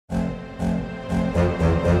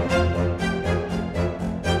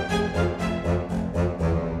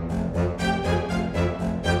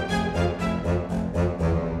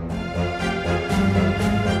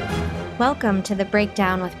Welcome to The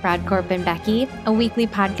Breakdown with Brodkorb and Becky, a weekly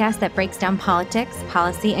podcast that breaks down politics,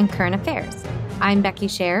 policy, and current affairs. I'm Becky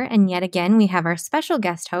Scherr, and yet again we have our special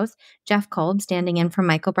guest host, Jeff Kolb, standing in for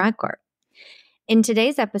Michael Brodkorb. In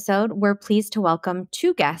today's episode, we're pleased to welcome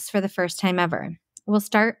two guests for the first time ever. We'll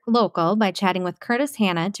start local by chatting with Kurtis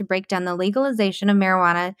Hanna to break down the legalization of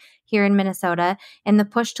marijuana here in Minnesota and the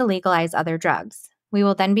push to legalize other drugs. We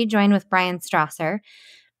will then be joined with Bryan Strawser.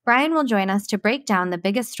 Bryan will join us to break down the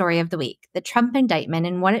biggest story of the week, the Trump indictment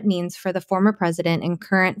and what it means for the former president and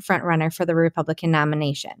current frontrunner for the Republican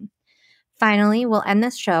nomination. Finally, we'll end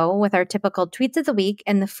this show with our typical tweets of the week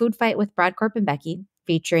and the food fight with Brodkorb and Becky,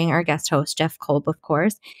 featuring our guest host, Jeff Kolb, of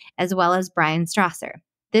course, as well as Bryan Strawser.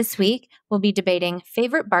 This week, we'll be debating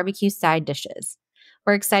favorite barbecue side dishes.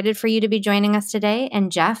 We're excited for you to be joining us today,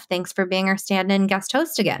 and Jeff, thanks for being our stand-in guest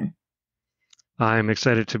host again. I'm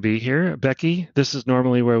excited to be here. Becky, this is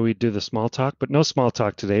normally where we do the small talk, but no small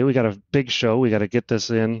talk today. We got a big show. We got to get this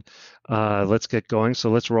in. Let's get going. So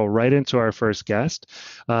let's roll right into our first guest.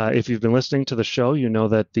 If you've been listening to the show, you know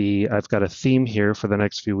that I've got a theme here for the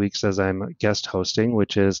next few weeks as I'm guest hosting,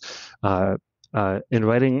 which is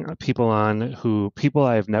inviting people on people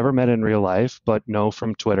I have never met in real life, but know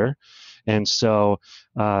from Twitter. And so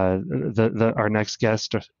our next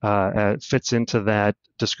guest fits into that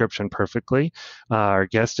description perfectly. Our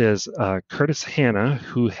guest is Kurtis Hanna,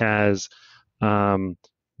 who has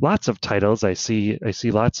lots of titles. I see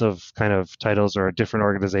lots of kind of titles or different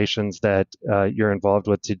organizations that you're involved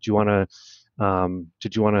with. Did you want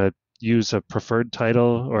to use a preferred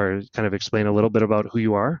title or kind of explain a little bit about who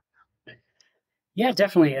you are? Yeah,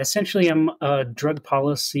 definitely. Essentially, I'm a drug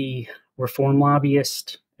policy reform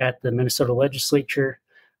lobbyist at the Minnesota legislature.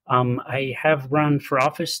 I have run for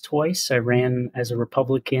office twice. I ran as a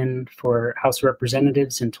Republican for House of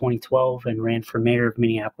Representatives in 2012 and ran for mayor of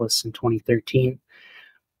Minneapolis in 2013.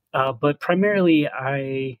 But primarily,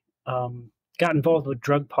 I got involved with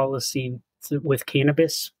drug policy with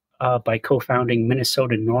cannabis by co-founding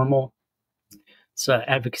Minnesota NORML. It's an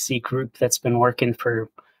advocacy group that's been working for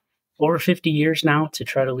over 50 years now to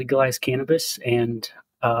try to legalize cannabis. And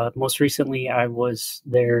most recently, I was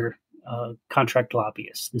their contract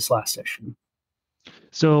lobbyist this last session.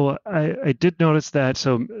 So I did notice that.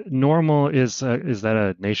 So NORML is that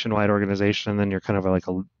a nationwide organization, and then you're kind of like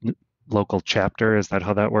a local chapter? Is that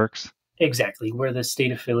how that works? Exactly. We're the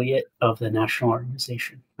state affiliate of the national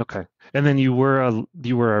organization. Okay. And then you were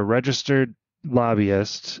a registered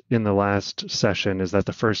lobbyist in the last session. Is that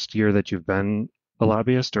the first year that you've been a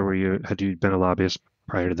lobbyist, or had you been a lobbyist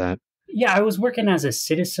prior to that? Yeah, I was working as a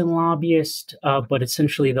citizen lobbyist, but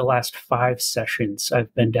essentially the last 5 sessions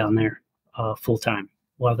I've been down there full time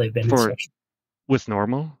while they've been in session. With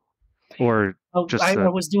NORML, or just I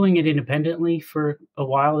was doing it independently for a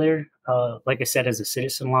while there. Like I said, as a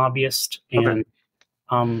citizen lobbyist, and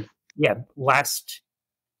last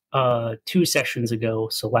 2 sessions ago,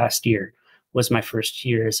 so last year was my first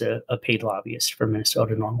year as a paid lobbyist for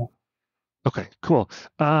Minnesota NORML. Okay, cool.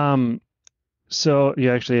 So you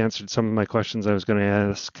actually answered some of my questions I was going to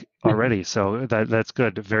ask already. So that's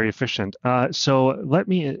good. Very efficient. So let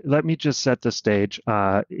me just set the stage.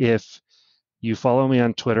 If you follow me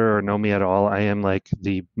on Twitter or know me at all, I am like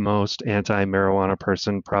the most anti-marijuana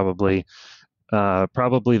person probably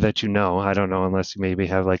that you know. I don't know, unless you maybe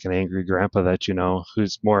have like an angry grandpa that you know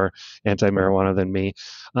who's more anti-marijuana than me.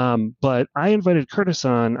 But I invited Kurtis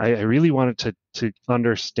on. I really wanted to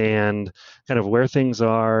understand kind of where things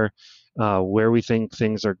are, where we think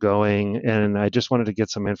things are going, and I just wanted to get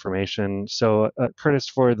some information. So Kurtis,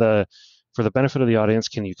 for the benefit of the audience,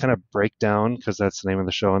 can you kind of break down, because that's the name of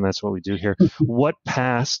the show and that's what we do here, what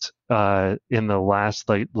passed in the last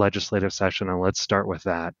legislative session, and let's start with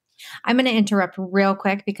that. I'm going to interrupt real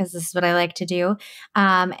quick because this is what I like to do,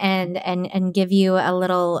 and give you a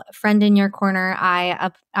little friend in your corner.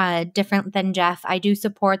 Different than Jeff, I do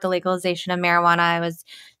support the legalization of marijuana. I was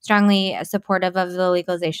strongly supportive of the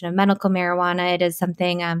legalization of medical marijuana. It is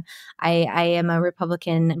something I am a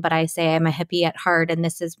Republican, but I say I'm a hippie at heart, and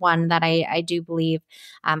this is one that I do believe.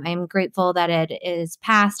 I'm grateful that it is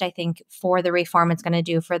passed. I think for the reform it's going to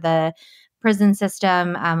do for the prison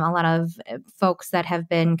system, a lot of folks that have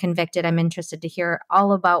been convicted. I'm interested to hear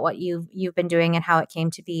all about what you've been doing and how it came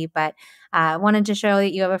to be. But I wanted to show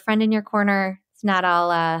that you have a friend in your corner. It's not all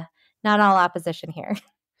opposition here.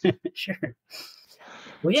 Sure.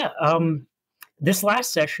 Well, yeah. This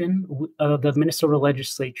last session, the Minnesota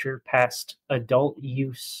legislature passed adult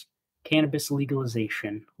use cannabis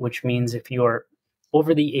legalization, which means if you are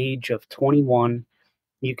over the age of 21,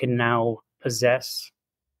 you can now possess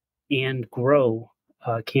and grow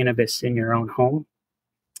cannabis in your own home.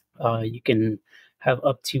 You can have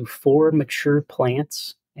up to 4 mature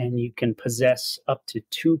plants, and you can possess up to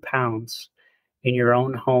 2 pounds in your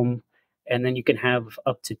own home, and then you can have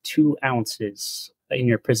up to 2 ounces in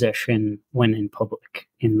your possession when in public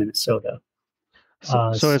in Minnesota.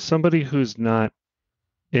 So as somebody who's not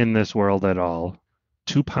in this world at all,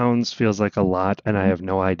 2 pounds feels like a lot, and I have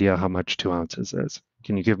no idea how much 2 ounces is.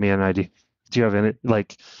 Can you give me an idea? Do you have any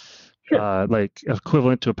Sure. like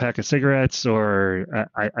equivalent to a pack of cigarettes, or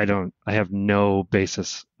I don't, I have no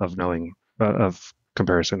basis of knowing of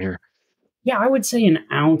comparison here. Yeah, I would say an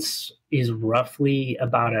ounce is roughly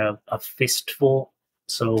about a fistful.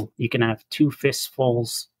 So you can have 2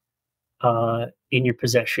 fistfuls in your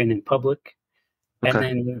possession in public. And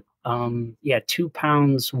Okay. then, 2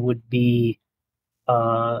 pounds would be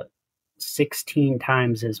uh, 16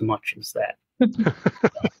 times as much as that.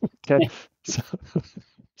 Okay. So,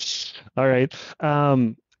 all right.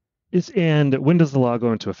 And when does the law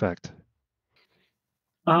go into effect?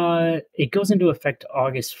 It goes into effect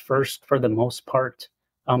August 1st for the most part.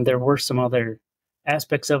 There were some other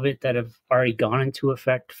aspects of it that have already gone into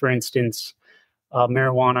effect. For instance,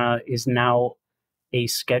 marijuana is now a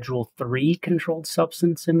Schedule 3 controlled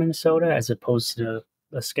substance in Minnesota as opposed to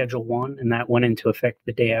a Schedule 1, and that went into effect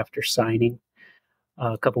the day after signing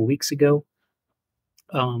a couple weeks ago.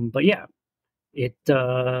 But yeah, it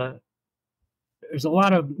there's a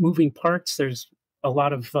lot of moving parts. There's a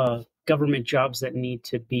lot of government jobs that need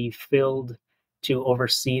to be filled to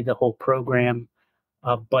oversee the whole program.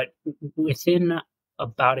 But within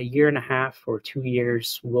about a year and a half or 2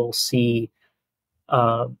 years, we'll see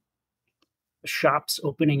uh, shops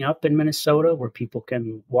opening up in Minnesota where people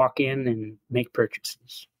can walk in and make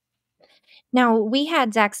purchases. Now, we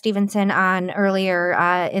had Zach Stevenson on earlier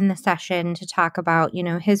in the session to talk about,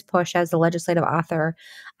 his push as the legislative author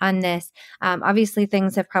on this. Obviously,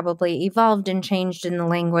 things have probably evolved and changed in the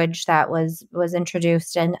language that was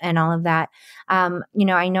introduced and all of that.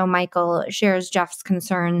 I know Michael shares Jeff's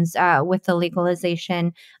concerns with the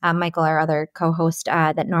legalization. Michael, our other co-host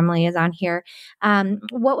that normally is on here.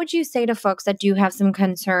 What would you say to folks that do have some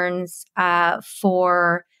concerns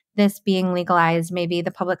for this being legalized, maybe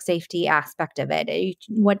the public safety aspect of it?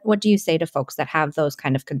 What do you say to folks that have those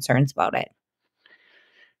kind of concerns about it?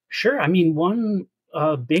 Sure. I mean, one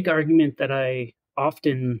big argument that I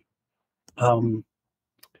often um,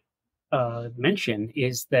 mention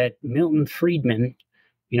is that Milton Friedman,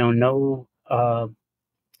 no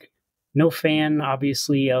fan,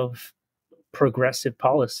 obviously, of progressive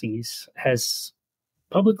policies, has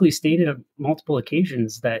publicly stated on multiple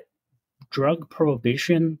occasions that drug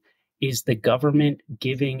prohibition is the government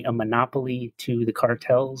giving a monopoly to the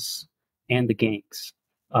cartels and the gangs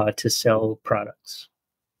to sell products.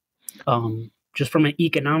 Just from an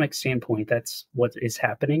economic standpoint, that's what is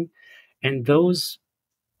happening. And those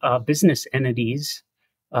business entities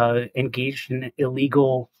engaged in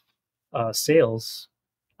illegal sales,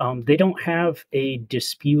 they don't have a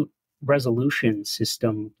dispute resolution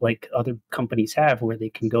system like other companies have where they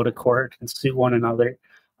can go to court and sue one another.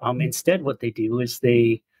 Instead, what they do is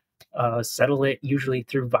they settle it usually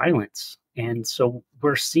through violence. And so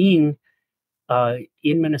we're seeing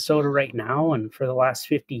in Minnesota right now, and for the last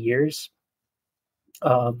 50 years,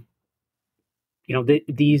 uh,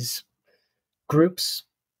 these groups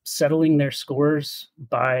settling their scores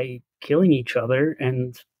by killing each other,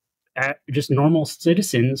 and just normal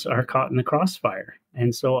citizens are caught in the crossfire.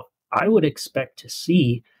 And so I would expect to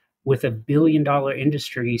see, with $1 billion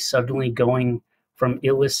industry suddenly going from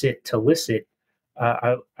illicit to licit,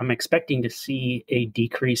 I'm expecting to see a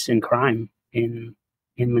decrease in crime in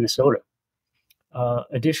Minnesota.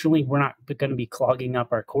 Additionally, we're not going to be clogging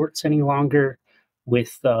up our courts any longer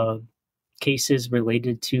with cases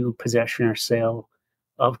related to possession or sale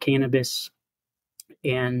of cannabis.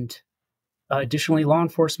 And additionally, law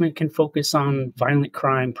enforcement can focus on violent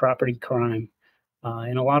crime, property crime.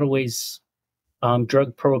 In a lot of ways,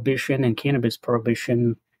 drug prohibition and cannabis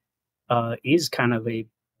prohibition is kind of a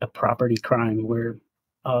property crime where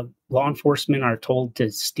law enforcement are told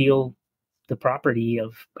to steal the property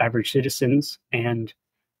of average citizens. And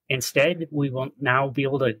instead, we will now be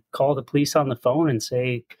able to call the police on the phone and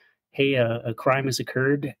say, hey, a crime has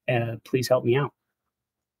occurred. Please help me out.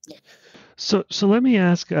 So let me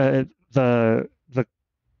ask the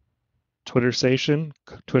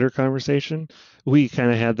Twitter conversation. We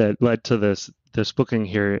kind of had that led to this booking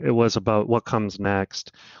here. It was about what comes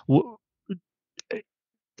next.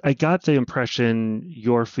 I got the impression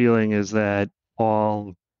your feeling is that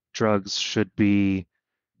all drugs should be,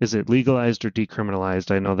 is it legalized or decriminalized?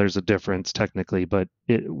 I know there's a difference technically, but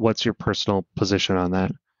what's your personal position on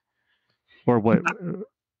that? Or what?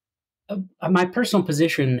 My personal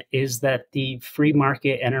position is that the free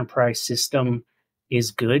market enterprise system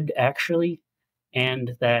is good, actually,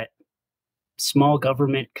 and that small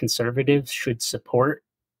government conservatives should support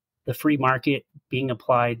the free market being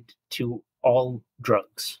applied to all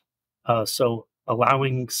drugs. So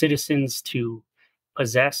allowing citizens to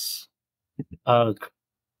possess, uh,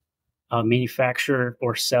 manufacture,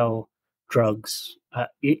 or sell drugs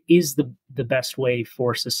it is the best way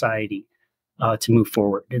for society to move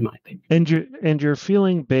forward, in my opinion. And your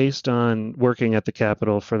feeling based on working at the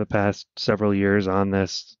Capitol for the past several years on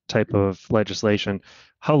this type of legislation,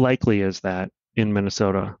 how likely is that in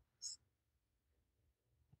Minnesota?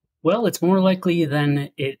 Well, it's more likely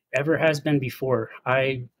than it ever has been before.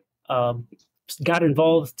 I uh, got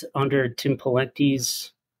involved under Tim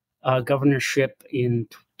Pawlenty's governorship in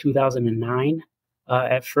 2009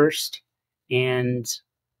 at first, and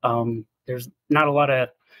there's not a lot of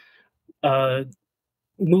uh,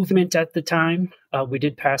 movement at the time. We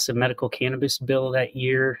did pass a medical cannabis bill that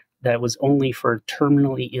year that was only for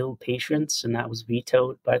terminally ill patients, and that was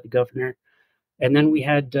vetoed by the governor. And then we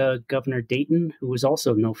had Governor Dayton, who was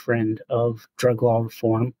also no friend of drug law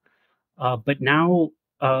reform. But now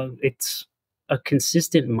it's a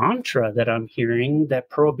consistent mantra that I'm hearing that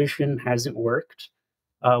prohibition hasn't worked.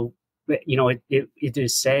 Uh, it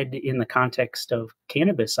is said in the context of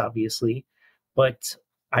cannabis, obviously, but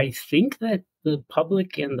I think that the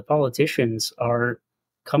public and the politicians are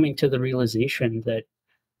coming to the realization that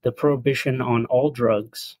the prohibition on all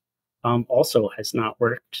drugs also has not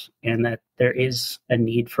worked, and that there is a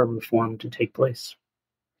need for reform to take place.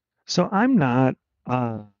 So I'm not.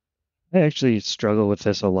 I actually struggle with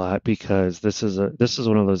this a lot because this is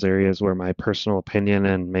one of those areas where my personal opinion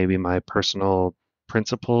and maybe my personal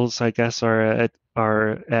principles, I guess, are at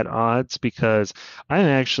odds because I'm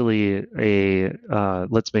actually a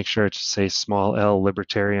let's make sure to say small L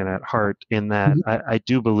libertarian at heart in that Mhm. I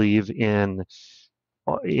do believe in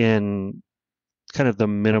kind of the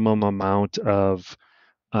minimum amount of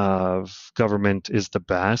government is the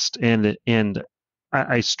best. And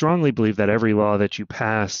I strongly believe that every law that you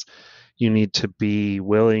pass, you need to be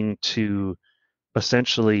willing to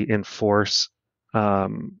essentially enforce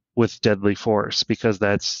with deadly force because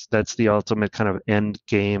that's the ultimate kind of end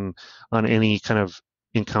game on any kind of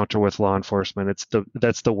encounter with law enforcement.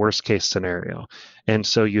 That's the worst case scenario, and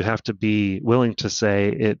so you have to be willing to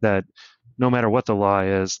say that no matter what the law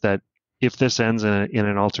is, that if this ends in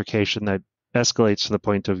an altercation that escalates to the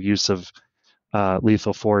point of use of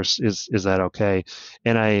lethal force, is that okay?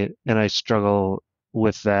 And I struggle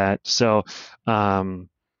with that. So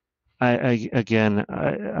I again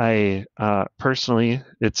I personally,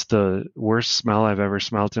 it's the worst smell I've ever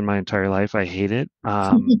smelt in my entire life. I hate it.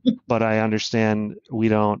 But I understand we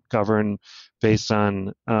don't govern based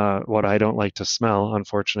on what I don't like to smell.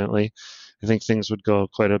 Unfortunately, I think things would go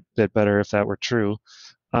quite a bit better if that were true.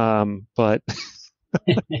 But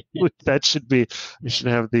that should be, we should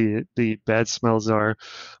have the bad smell czar.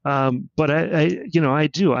 But I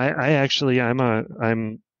do. I actually, I'm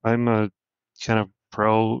a kind of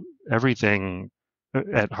pro everything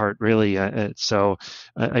at heart, really. So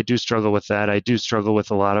I do struggle with that. I do struggle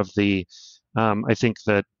with a lot of the. I think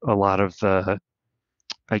that a lot of the,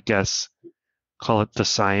 I guess, call it the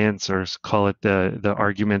science or call it the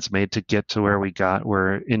arguments made to get to where we got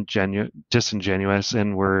were disingenuous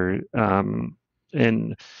and were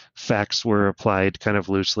and facts were applied kind of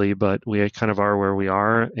loosely, but we kind of are where we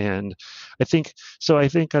are. And I think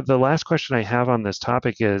the last question I have on this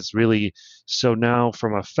topic is really, so now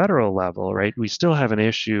from a federal level, right, we still have an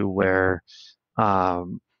issue where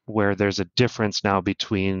there's a difference now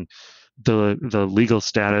between the legal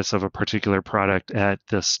status of a particular product at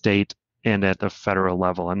the state and at the federal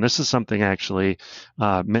level. And this is something actually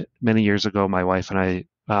many years ago, my wife and I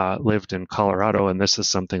lived in Colorado, and this is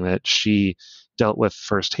something that she dealt with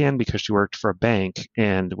firsthand because she worked for a bank.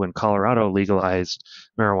 And when Colorado legalized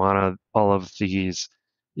marijuana, all of these,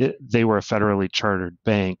 they were a federally chartered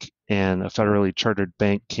bank, and a federally chartered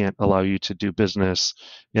bank can't allow you to do business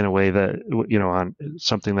in a way that, on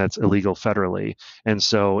something that's illegal federally. And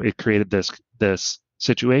so it created this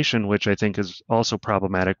situation, which I think is also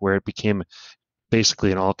problematic, where it became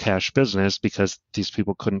basically an all cash business because these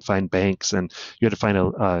people couldn't find banks, and you had to find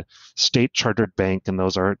a state chartered bank, and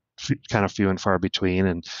those are kind of few and far between.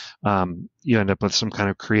 And you end up with some kind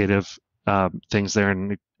of creative things there,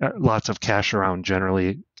 and lots of cash around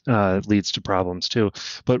generally leads to problems too.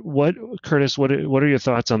 But Kurtis, what are your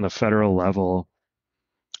thoughts on the federal level?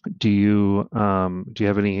 Do you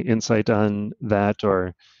have any insight on that,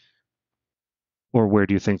 or where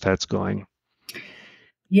do you think that's going?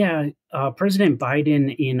 Yeah, President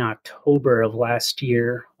Biden in October of last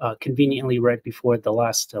year, conveniently right before the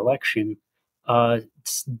last election,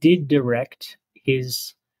 did direct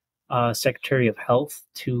his Secretary of Health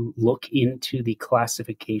to look into the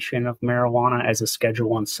classification of marijuana as a Schedule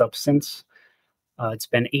One substance. It's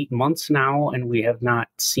been 8 months now, and we have not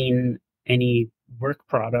seen any work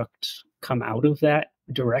product come out of that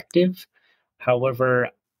directive. However,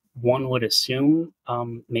 one would assume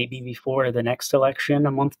maybe before the next election,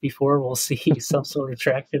 a month before, we'll see some sort of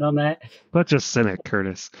traction on that. Such a cynic,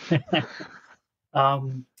 Kurtis.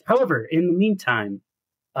 However, in the meantime,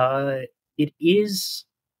 it is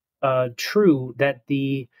true that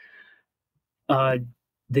uh,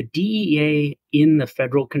 the DEA in the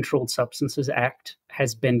Federal Controlled Substances Act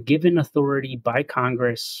has been given authority by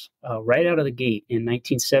Congress right out of the gate in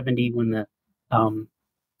 1970 when the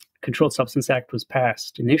Controlled Substance Act was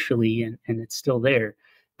passed initially, and it's still there.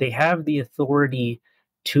 They have the authority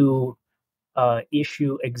to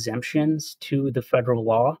issue exemptions to the federal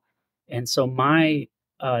law. And so my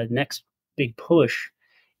next big push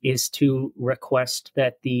is to request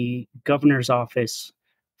that the governor's office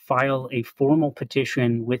file a formal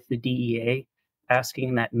petition with the DEA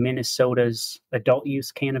asking that Minnesota's adult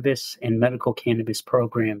use cannabis and medical cannabis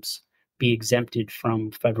programs be exempted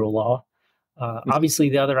from federal law. Obviously,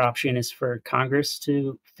 the other option is for Congress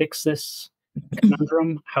to fix this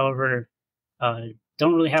conundrum. However,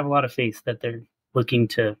 don't really have a lot of faith that they're looking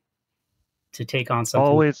to take on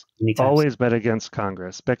something. Always bet against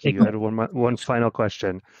Congress. Becky, you had one final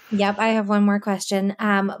question. Yep, I have one more question.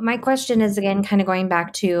 My question is, again, kind of going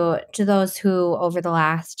back to those who over the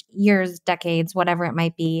last years, decades, whatever it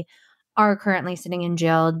might be, are currently sitting in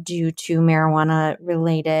jail due to marijuana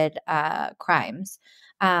related crimes.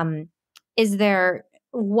 Is there,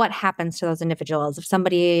 what happens to those individuals if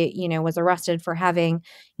somebody, was arrested for having,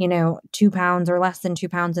 2 pounds or less than 2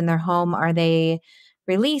 pounds in their home? Are they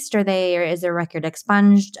released? Or is their record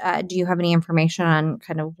expunged? Do you have any information on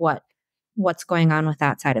kind of what's going on with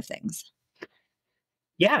that side of things?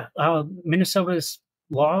 Yeah, Minnesota's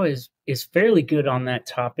law is fairly good on that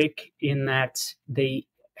topic in that they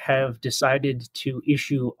have decided to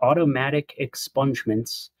issue automatic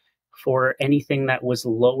expungements for anything that was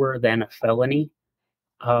lower than a felony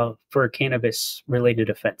for cannabis-related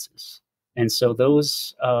offenses. And so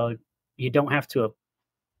those, you don't have to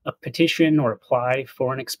a petition or apply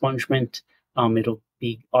for an expungement. It'll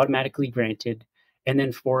be automatically granted. And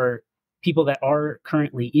then for people that are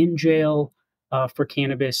currently in jail for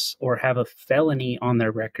cannabis or have a felony on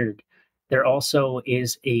their record, there also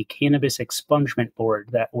is a cannabis expungement board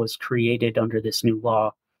that was created under this new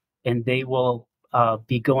law, and they will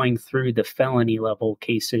be going through the felony level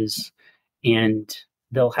cases, and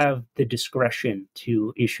they'll have the discretion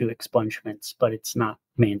to issue expungements, but it's not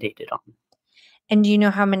mandated on them. And do you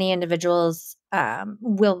know how many individuals are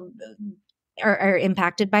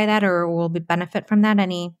impacted by that or will benefit from that?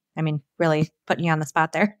 Really putting you on the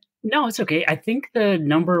spot there. No, it's okay. I think the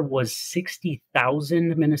number was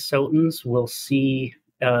 60,000 Minnesotans will see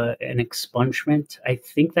an expungement. I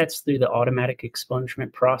think that's through the automatic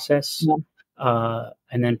expungement process. Yeah.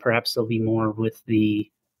 And then perhaps there'll be more with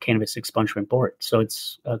the Cannabis Expungement Board. So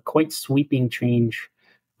it's a quite sweeping change.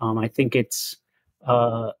 I think it's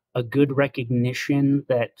a good recognition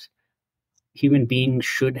that human beings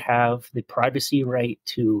should have the privacy right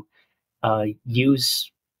to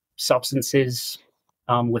use substances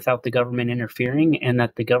without the government interfering, and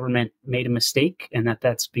that the government made a mistake, and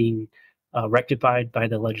that's being rectified by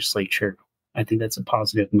the legislature. I think that's a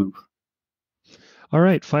positive move. All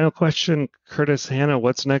right, final question, Kurtis Hanna.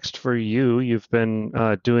 What's next for you? You've been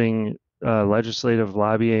doing legislative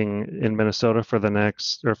lobbying in Minnesota for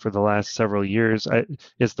the last several years.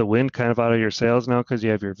 Is the wind kind of out of your sails now because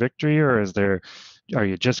you have your victory, or are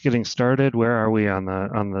you just getting started? Where are we on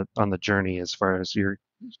the journey as far as you're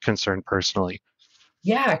concerned personally?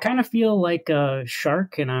 Yeah, I kind of feel like a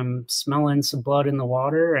shark, and I'm smelling some blood in the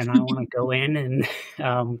water, and I want to go in and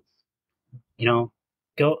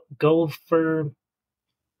go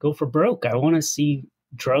for broke. I want to see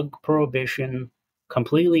drug prohibition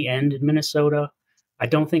completely end in Minnesota. I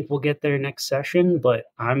don't think we'll get there next session, but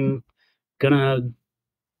I'm gonna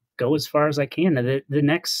go as far as I can. The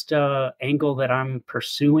next angle that I'm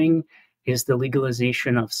pursuing is the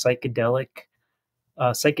legalization of psychedelics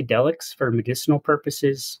for medicinal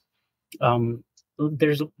purposes.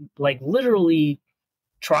 There's literally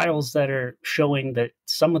trials that are showing that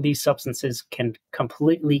some of these substances can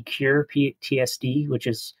completely cure PTSD, which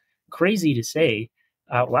is crazy to say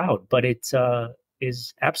out loud, but it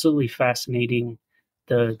is absolutely fascinating.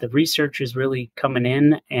 The research is really coming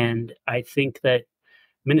in, and I think that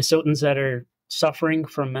Minnesotans that are suffering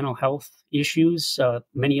from mental health issues,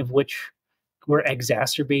 many of which were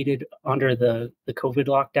exacerbated under the COVID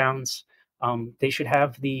lockdowns. They should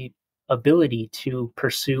have the ability to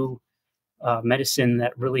pursue medicine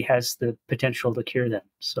that really has the potential to cure them.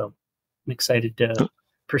 So I'm excited to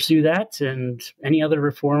pursue that and any other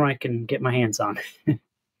reform I can get my hands on.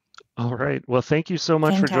 All right. Well, thank you so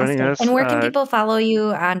much for Fantastic. joining us. And where can people follow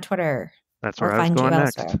you on Twitter? That's or where I was find you going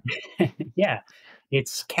next. elsewhere? Yeah,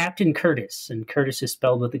 it's Captain Kurtis, and Kurtis is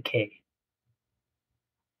spelled with a K.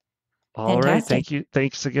 All right. Fantastic. Thank you.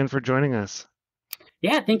 Thanks again for joining us.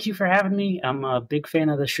 Yeah, thank you for having me. I'm a big fan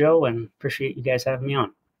of the show and appreciate you guys having me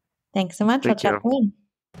on. Thanks so much. Thank We'll check in.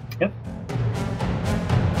 Yep.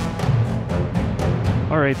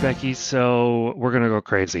 All right, Becky. So we're going to go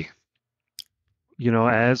crazy. You know,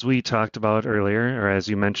 as we talked about earlier, or as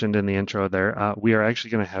you mentioned in the intro there, we are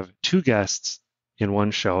actually going to have two guests in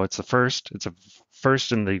one show. It's a first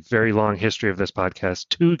in the very long history of this podcast,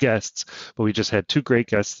 two guests, but we just had two great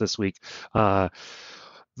guests this week.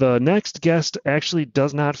 The next guest actually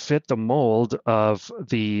does not fit the mold of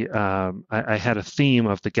the, I had a theme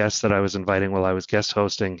of the guests that I was inviting while I was guest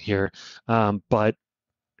hosting here, but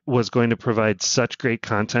was going to provide such great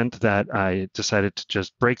content that I decided to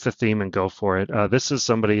just break the theme and go for it. This is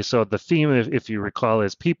somebody, so the theme, if you recall,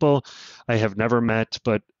 is people I have never met,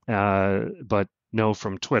 but know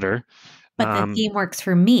from Twitter. But the theme works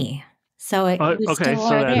for me. So okay, so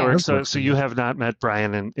that works. So you have not met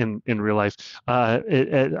Bryan in real life.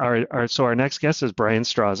 So our next guest is Bryan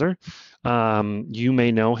Strawser. You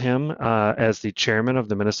may know him as the chairman of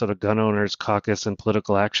the Minnesota Gun Owners Caucus and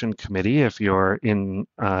Political Action Committee, if you're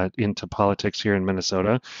into politics here in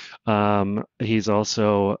Minnesota. He's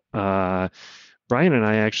also Bryan and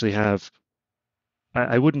I actually have,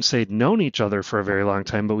 I wouldn't say known each other for a very long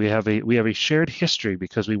time, but we have a shared history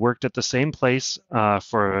because we worked at the same place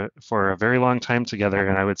for a very long time together,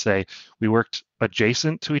 and I would say we worked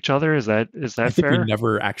adjacent to each other. Is that I think fair? we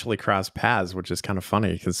never actually crossed paths, which is kind of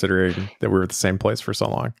funny considering that we were at the same place for so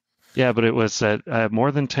long. Yeah, but it was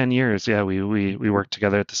more than 10 years. Yeah, we worked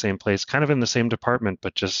together at the same place, kind of in the same department,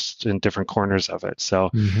 but just in different corners of it. So,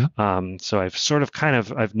 so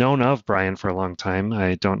I've known of Bryan for a long time.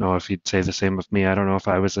 I don't know if he'd say the same of me. I don't know if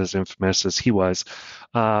I was as infamous as he was.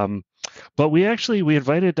 But we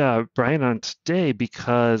invited Bryan on today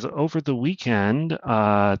because over the weekend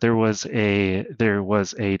there was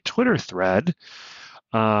a Twitter thread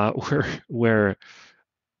where.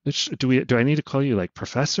 Do I need to call you like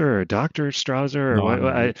Professor or Dr. Strawser? Or no,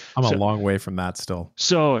 what? I'm a long way from that still.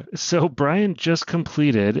 So Bryan just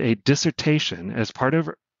completed a dissertation as part of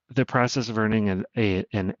the process of earning an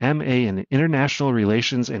MA in International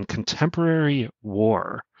Relations and Contemporary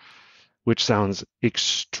War, which sounds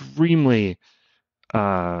extremely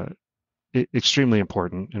important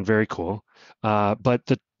and very cool. But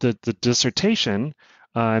the dissertation,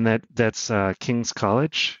 and that's King's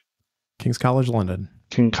College London.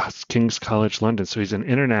 King's College London. So he's an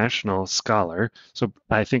international scholar. So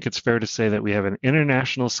I think it's fair to say that we have an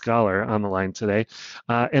international scholar on the line today.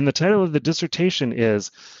 And the title of the dissertation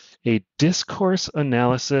is A Discourse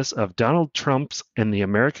Analysis of Donald Trump's and the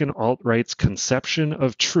American Alt-Right's Conception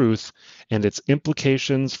of Truth and Its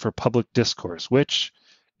Implications for Public Discourse, which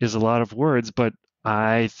is a lot of words, but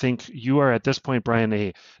I think you are at this point, Bryan,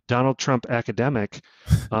 a Donald Trump academic,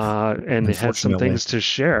 and had some things to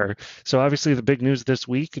share. So obviously the big news this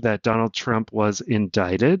week that Donald Trump was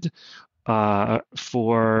indicted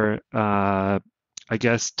for, I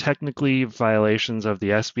guess, technically violations of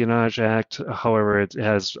the Espionage Act. However, it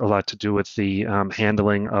has a lot to do with the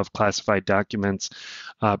handling of classified documents.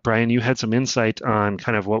 Bryan, you had some insight on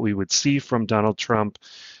kind of what we would see from Donald Trump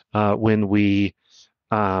when we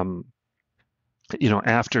after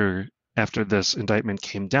this indictment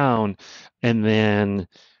came down. And then,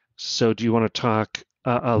 so do you want to talk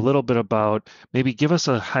a little bit about, maybe give us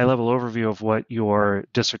a high-level overview of what your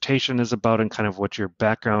dissertation is about and kind of what your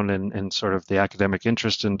background and sort of the academic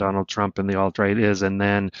interest in Donald Trump and the alt-right is, and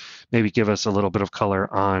then maybe give us a little bit of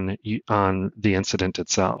color on the incident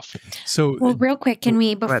itself. So, well, real quick, can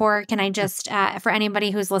I just, for anybody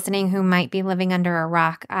who's listening who might be living under a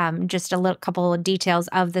rock, just a couple of details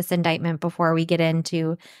of this indictment before we get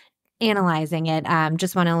into analyzing it.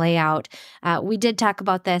 Just want to lay out, we did talk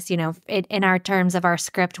about this, in our terms of our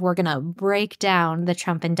script, we're going to break down the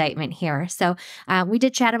Trump indictment here. So we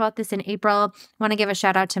did chat about this in April. Want to give a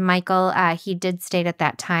shout out to Michael. He did state at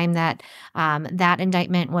that time that that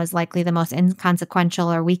indictment was likely the most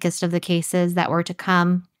inconsequential or weakest of the cases that were to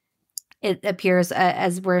come. It appears,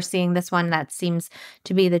 as we're seeing this one, that seems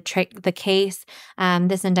to be the case.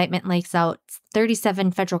 This indictment lays out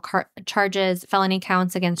 37 federal charges, felony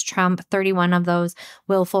counts against Trump, 31 of those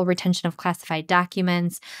willful retention of classified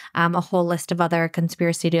documents, a whole list of other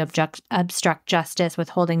conspiracy to obstruct justice,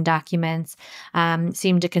 withholding documents,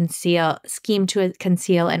 scheme to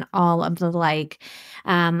conceal, and all of the like.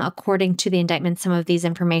 According to the indictment, some of these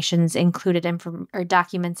documents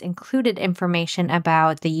included information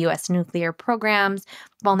about the U.S. nuclear programs,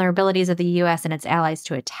 vulnerabilities of the U.S. and its allies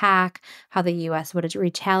to attack, how the U.S. would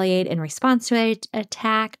retaliate in response to an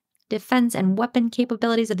attack, defense and weapon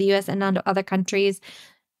capabilities of the U.S. and other countries.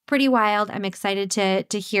 Pretty wild. I'm excited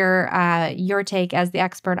to hear your take as the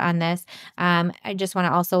expert on this. I just want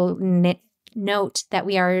to also note that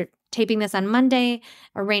we are taping this on Monday,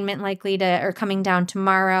 arraignment coming down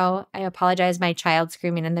tomorrow. I apologize, my child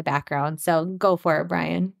screaming in the background. So go for it,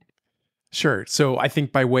 Bryan. Sure. So I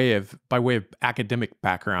think by way of academic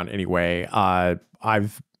background anyway,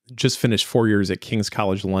 I've just finished 4 years at King's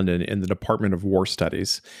College London in the Department of War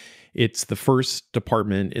Studies. It's the first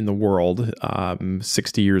department in the world,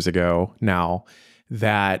 60 years ago now,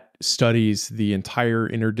 that studies the entire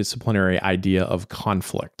interdisciplinary idea of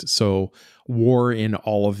conflict. So war in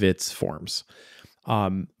all of its forms.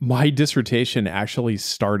 My dissertation actually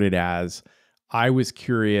started as I was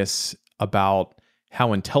curious about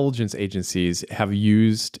how intelligence agencies have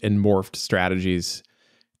used and morphed strategies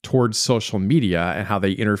towards social media and how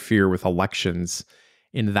they interfere with elections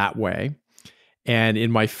in that way. And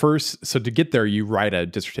so to get there, you write a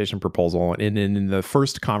dissertation proposal. And in the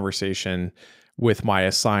first conversation with my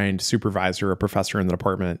assigned supervisor, a professor in the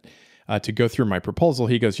department, to go through my proposal,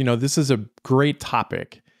 he goes, this is a great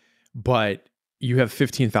topic, but you have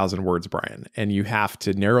 15,000 words, Bryan, and you have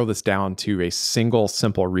to narrow this down to a single,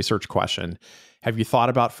 simple research question. Have you thought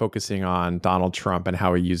about focusing on Donald Trump and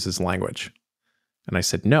how he uses language? And I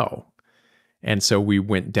said, no. And so we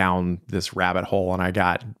went down this rabbit hole, and I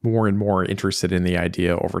got more and more interested in the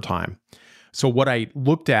idea over time. So what I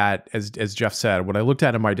looked at, as Jeff said, what I looked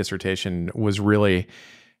at in my dissertation was really,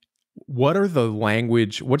 what's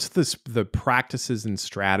the practices and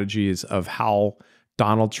strategies of how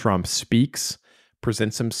Donald Trump speaks,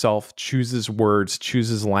 presents himself, chooses words,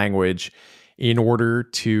 chooses language in order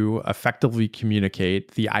to effectively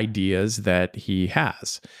communicate the ideas that he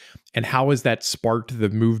has. And how has that sparked the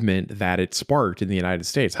movement that it sparked in the United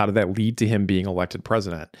States? How did that lead to him being elected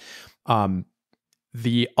president?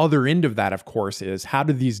 The other end of that, of course, is how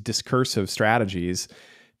do these discursive strategies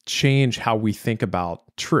change how we think about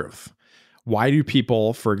truth? Why do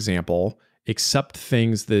people, for example, accept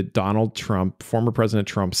things that Donald Trump, former President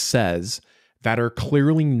Trump, says that are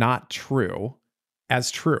clearly not true as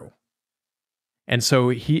true? And so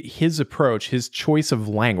his approach, his choice of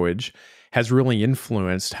language has really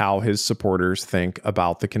influenced how his supporters think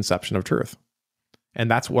about the conception of truth. And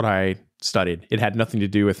that's what I studied. It had nothing to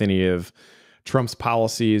do with any of Trump's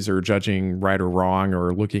policies or judging right or wrong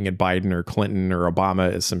or looking at Biden or Clinton or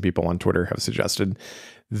Obama, as some people on Twitter have suggested.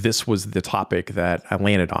 This was the topic that I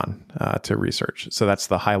landed on to research. So that's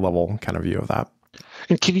the high level kind of view of that.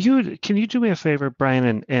 And can you do me a favor,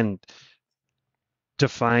 Bryan, and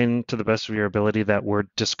define to the best of your ability that word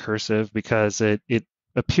discursive, because it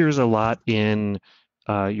appears a lot in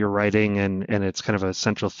your writing, and it's kind of a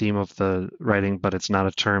central theme of the writing, but it's not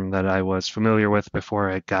a term that I was familiar with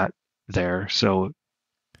before I got there. So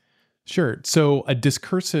sure. So a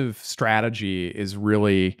discursive strategy is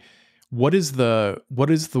really what is the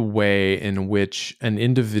way in which an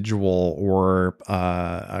individual or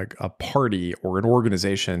a party or an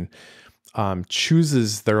organization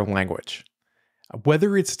chooses their language,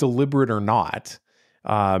 whether it's deliberate or not,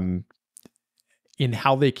 in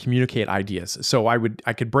how they communicate ideas. So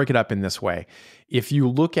I could break it up in this way. If you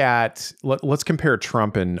look at, let's compare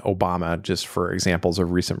Trump and Obama just for examples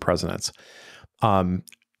of recent presidents.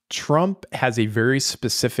 Trump has a very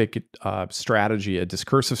specific strategy, a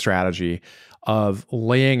discursive strategy of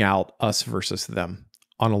laying out us versus them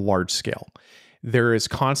on a large scale. There is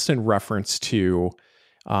constant reference to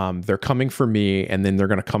they're coming for me and then they're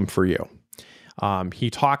going to come for you.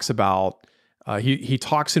 He talks about he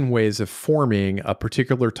talks in ways of forming a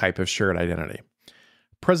particular type of shared identity.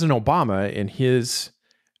 President Obama, in his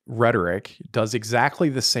rhetoric, does exactly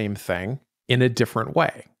the same thing in a different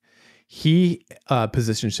way. He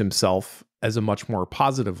positions himself as a much more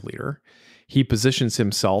positive leader. He positions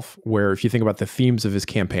himself where, if you think about the themes of his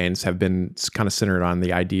campaigns, have been kind of centered on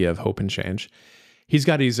the idea of hope and change. He's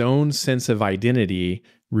got his own sense of identity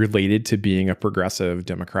related to being a progressive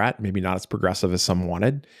Democrat, maybe not as progressive as some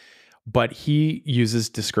wanted, but he uses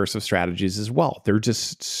discursive strategies as well. They're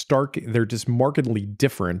just markedly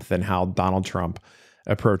different than how Donald Trump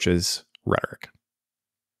approaches rhetoric.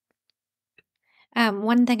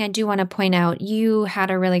 One thing I do want to point out, you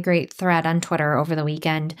had a really great thread on Twitter over the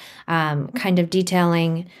weekend, kind of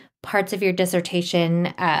detailing parts of your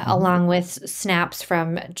dissertation along with snaps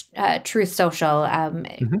from Truth Social,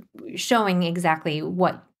 showing exactly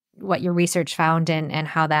what your research found and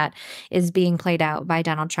how that is being played out by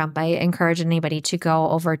Donald Trump. I encourage anybody to go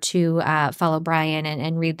over to follow Bryan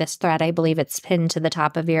and read this thread. I believe it's pinned to the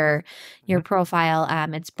top of your profile.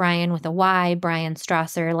 It's Bryan with a Y, Bryan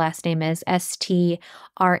Strawser. Last name is Strawser.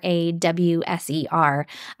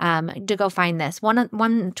 To go find this.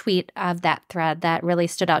 One tweet of that thread that really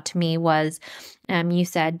stood out to me was you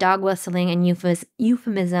said, dog whistling and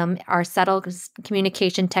euphemism are subtle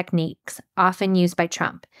communication techniques often used by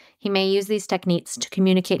Trump. He may use these techniques to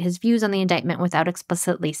communicate his views on the indictment without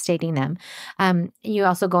explicitly stating them. You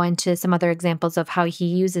also go into some other examples of how he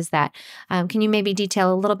uses that. Can you maybe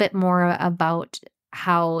detail a little bit more about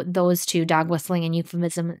how those two, dog whistling and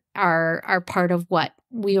euphemism, are part of what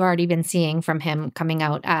we've already been seeing from him coming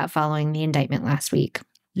out following the indictment last week?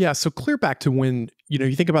 Yeah, so clear back to when,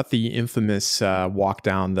 you think about the infamous walk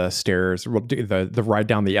down the stairs, the ride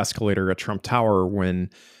down the escalator at Trump Tower when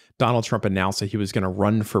Donald Trump announced that he was going to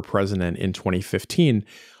run for president in 2015.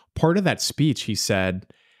 Part of that speech, he said,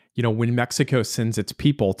 when Mexico sends its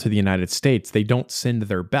people to the United States, they don't send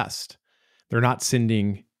their best. They're not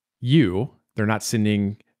sending you. They're not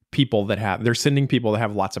sending they're sending people that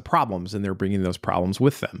have lots of problems, and they're bringing those problems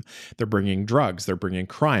with them. They're bringing drugs, they're bringing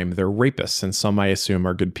crime, they're rapists, and some I assume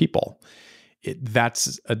are good people.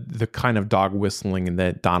 That's the kind of dog whistling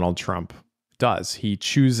that Donald Trump does. He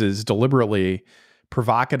chooses deliberately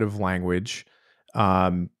provocative language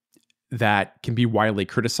that can be widely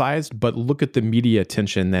criticized, but look at the media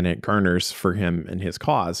attention that it garners for him and his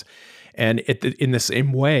cause. And in the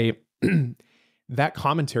same way, that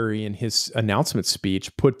commentary in his announcement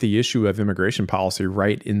speech put the issue of immigration policy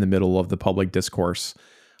right in the middle of the public discourse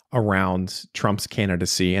around Trump's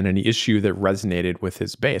candidacy and an issue that resonated with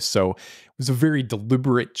his base. So it was a very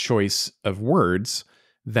deliberate choice of words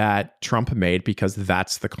that Trump made because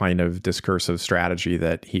that's the kind of discursive strategy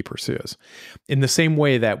that he pursues. In the same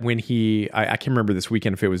way that when I can't remember this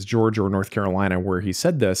weekend if it was Georgia or North Carolina where he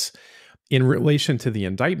said this, in relation to the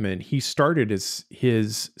indictment, he started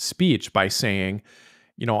his speech by saying,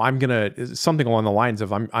 I'm going to, something along the lines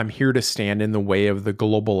of, I'm here to stand in the way of the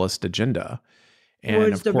globalist agenda.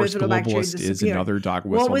 And of course, globalist is another dog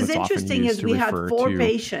whistle that's often used to refer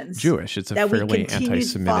to Jewish. It's a fairly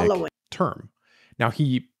anti-Semitic term. Now,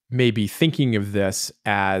 he may be thinking of this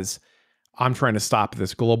as, I'm trying to stop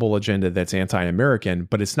this global agenda that's anti-American,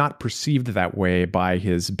 but it's not perceived that way by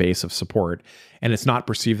his base of support. And it's not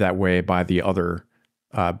perceived that way by the other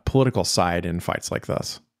political side in fights like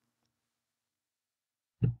this.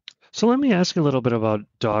 So let me ask you a little bit about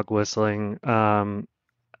dog whistling. That's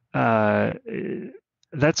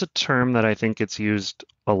a term that I think gets used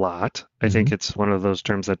a lot. I think it's one of those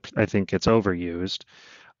terms that I think gets overused.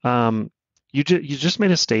 You just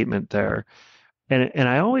made a statement there. And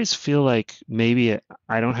I always feel like maybe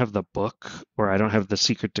I don't have the book or I don't have the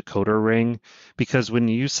secret decoder ring, because when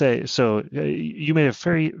you say, you made a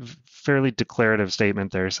fairly declarative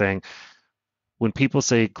statement there saying, when people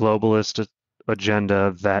say globalist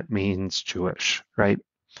agenda, that means Jewish, right?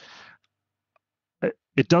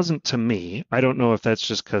 It doesn't to me. I don't know if that's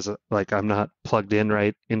just because I'm not plugged in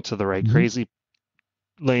right into the right crazy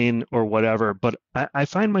lane or whatever, but I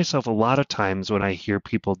find myself a lot of times when I hear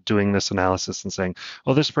people doing this analysis and saying,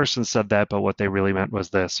 oh, this person said that, but what they really meant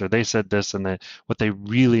was this, or they said this and what they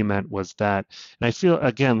really meant was that. And I feel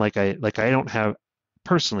again I don't have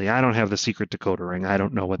the secret decoder ring. I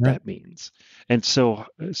don't know what that means. And so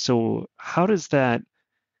how does that,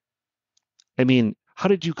 how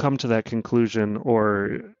did you come to that conclusion?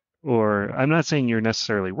 Or I'm not saying you're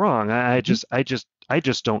necessarily wrong. I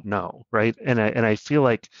just don't know, right? And I feel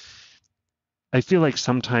like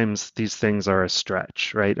sometimes these things are a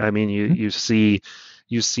stretch, right? You see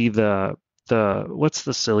the what's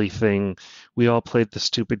the silly thing? We all played the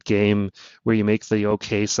stupid game where you make the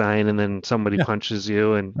okay sign and then somebody punches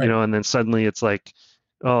you, and and then suddenly it's like,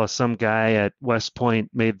 oh, some guy at West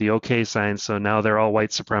Point made the okay sign, so now they're all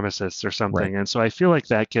white supremacists or something. Right. And so I feel like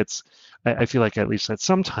I feel like at least that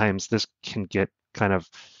sometimes this can get kind of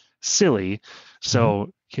silly.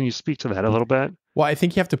 So can you speak to that a little bit? Well, I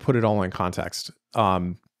think you have to put it all in context.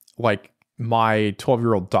 Like my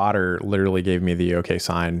 12-year-old daughter literally gave me the okay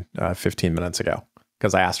sign 15 minutes ago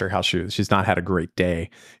because I asked her how she's not had a great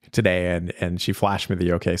day today. And she flashed me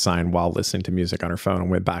the okay sign while listening to music on her phone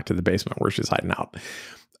and went back to the basement where she's hiding out.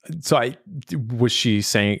 So was she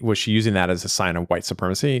using that as a sign of white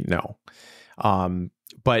supremacy? No.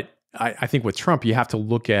 But I think with Trump, you have to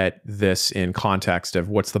look at this in context of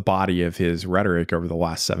what's the body of his rhetoric over the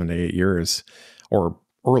last 7 to 8 years or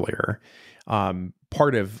earlier.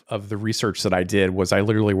 Part of the research that I did was I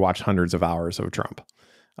literally watched hundreds of hours of Trump.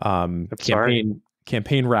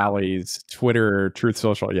 Campaign rallies, Twitter, Truth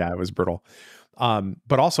Social. Yeah, it was brutal.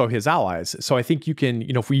 But also his allies. So I think you can,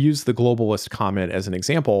 if we use the globalist comment as an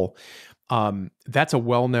example, that's a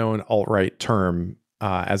well-known alt-right term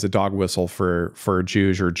as a dog whistle for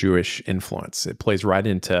Jews or Jewish influence. It plays right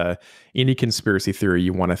into any conspiracy theory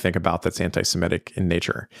you want to think about that's anti-Semitic in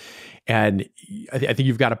nature. And I think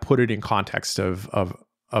you've got to put it in context of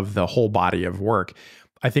the whole body of work.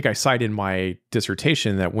 I think I cite in my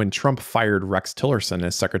dissertation that when Trump fired Rex Tillerson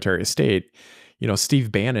as Secretary of State,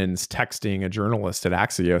 Steve Bannon's texting a journalist at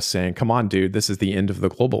Axios saying, "Come on, dude, this is the end of the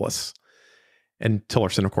globalists." And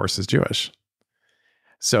Tillerson, of course, is Jewish.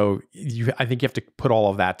 So I think you have to put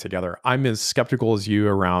all of that together. I'm as skeptical as you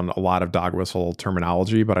around a lot of dog whistle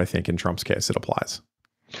terminology, but I think in Trump's case, it applies.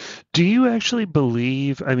 Do you actually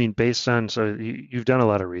believe, based on, so you've done a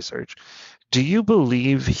lot of research, do you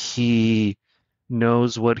believe he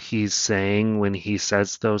knows what he's saying when he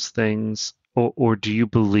says those things? Or do you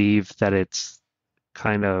believe that it's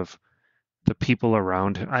kind of the people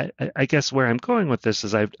around him? I guess where I'm going with this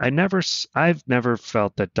is I've never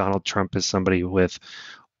felt that Donald Trump is somebody with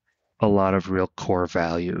a lot of real core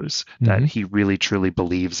values, that he really truly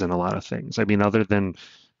believes in a lot of things. Other than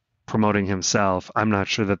promoting himself, I'm not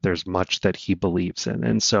sure that there's much that he believes in.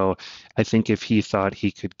 And so I think if he thought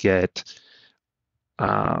he could get,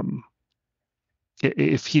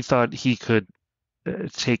 if he thought he could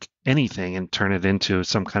take anything and turn it into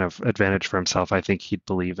some kind of advantage for himself, I think he'd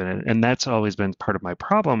believe in it. And that's always been part of my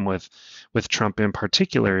problem with Trump in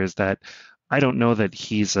particular, is that I don't know that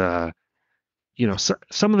he's some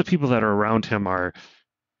of the people that are around him are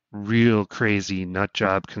real crazy nut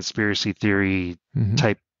job conspiracy theory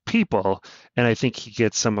type people, and I think he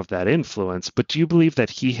gets some of that influence. But do you believe that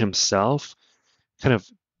he himself kind of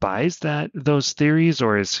buys those theories,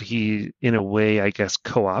 or is he in a way, I guess,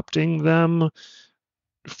 co-opting them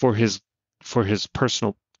for his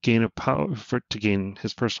personal gain of power, to gain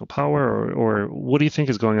his personal power, or what do you think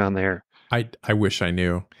is going on there? I wish I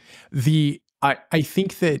knew. I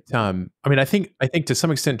think that I think to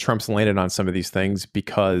some extent Trump's landed on some of these things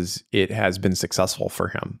because it has been successful for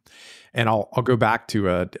him. And I'll go back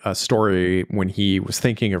to a story when he was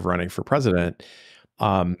thinking of running for president.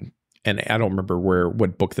 And I don't remember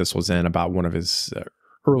what book this was in, about one of his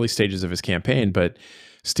early stages of his campaign, but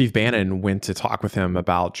Steve Bannon went to talk with him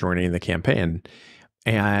about joining the campaign.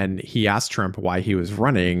 And he asked Trump why he was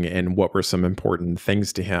running and what were some important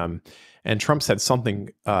things to him. And Trump said something,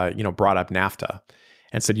 brought up NAFTA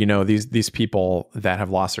and said, these people that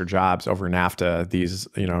have lost their jobs over NAFTA, these,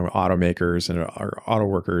 automakers and auto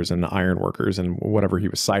workers and iron workers and whatever he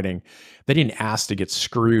was citing, they didn't ask to get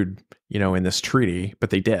screwed, in this treaty,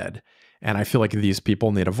 but they did. And I feel like these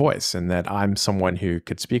people need a voice, and that I'm someone who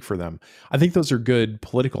could speak for them. I think those are good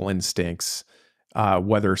political instincts,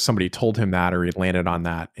 whether somebody told him that or he landed on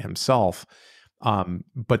that himself.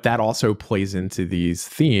 But that also plays into these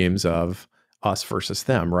themes of us versus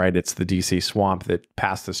them, right? It's the DC swamp that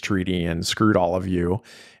passed this treaty and screwed all of you,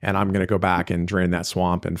 and I'm going to go back and drain that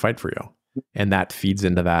swamp and fight for you. And that feeds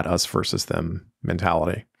into that us versus them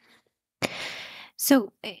mentality.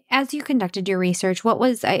 So as you conducted your research, what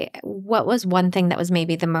was one thing that was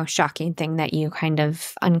maybe the most shocking thing that you kind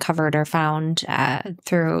of uncovered or found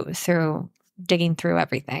through digging through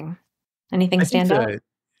everything? Anything stand out?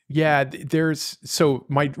 Yeah, so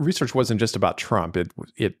my research wasn't just about Trump.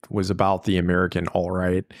 It was about the American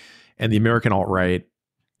alt-right, and the American alt-right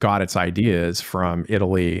got its ideas from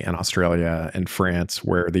Italy and Australia and France,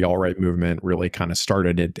 where the alt-right movement really kind of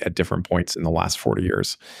started at different points in the last 40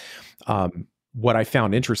 years. What I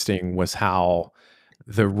found interesting was how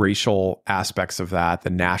the racial aspects of that, the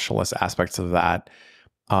nationalist aspects of that,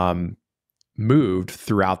 moved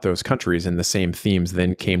throughout those countries, and the same themes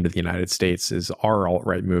then came to the United States as our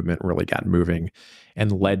alt-right movement really got moving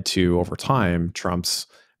and led to, over time, Trump's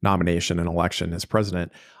nomination and election as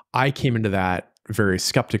president. I came into that very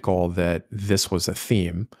skeptical that this was a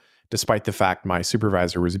theme, despite the fact my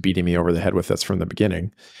supervisor was beating me over the head with this from the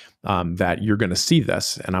beginning, that you're going to see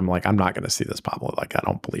this. And I'm like, I'm not going to see this, Pablo. Like, I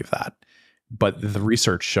don't believe that. But the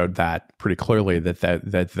research showed that pretty clearly,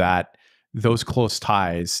 that those close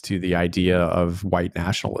ties to the idea of white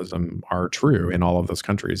nationalism are true in all of those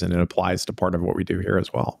countries, and it applies to part of what we do here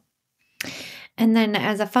as well. And then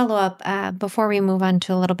as a follow-up, before we move on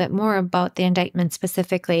to a little bit more about the indictment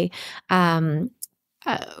specifically, kind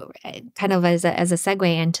of as a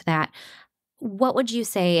segue into that, what would you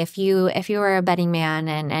say if you were a betting man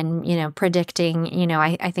and predicting,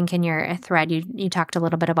 I think in your thread you talked a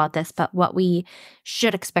little bit about this, but what we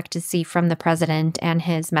should expect to see from the president and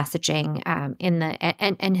his messaging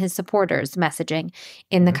and his supporters' messaging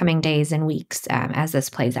in the coming days and weeks as this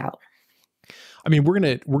plays out? I mean, we're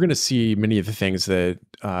gonna see many of the things that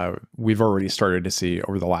we've already started to see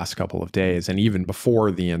over the last couple of days, and even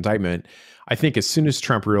before the indictment. I think as soon as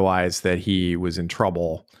Trump realized that he was in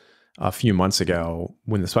trouble a few months ago,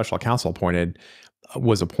 when the special counsel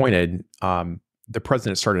was appointed, the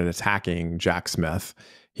president started attacking Jack Smith.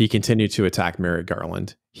 He continued to attack Merrick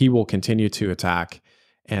Garland. He will continue to attack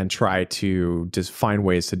and try to just find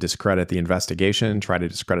ways to discredit the investigation, try to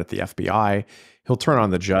discredit the FBI. He'll turn on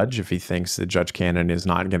the judge if he thinks that Judge Cannon is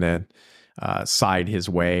not going to side his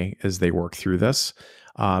way as they work through this.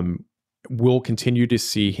 We'll continue to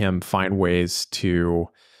see him find ways to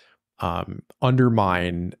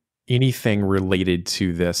undermine anything related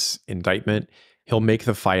to this indictment. He'll make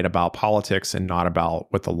the fight about politics and not about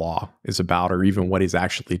what the law is about or even what he's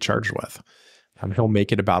actually charged with. He'll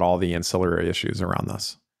make it about all the ancillary issues around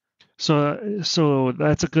this. So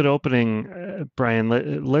that's a good opening,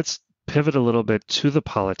 Bryan. Let's pivot a little bit to the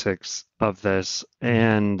politics of this.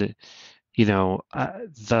 And,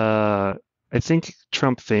 I think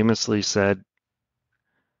Trump famously said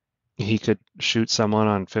he could shoot someone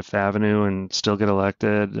on Fifth Avenue and still get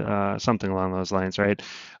elected, something along those lines, right?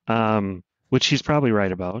 Which he's probably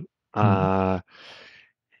right about.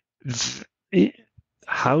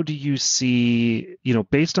 How do you see,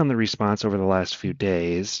 based on the response over the last few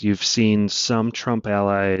days, you've seen some Trump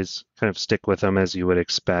allies kind of stick with him as you would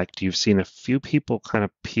expect. You've seen a few people kind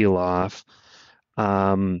of peel off.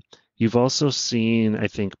 You've also seen, I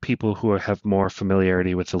think, people who have more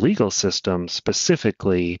familiarity with the legal system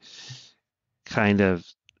specifically kind of,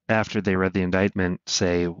 after they read the indictment,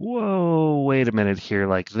 say, whoa, wait a minute here,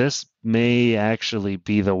 like this may actually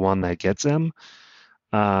be the one that gets him.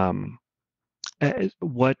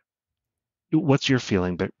 What's your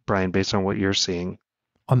feeling, Bryan, based on what you're seeing?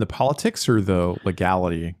 On the politics or the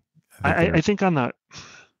legality? I think on the,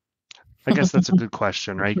 I guess that's a good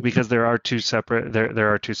question, right? Because there are two separate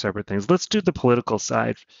things. Let's do the political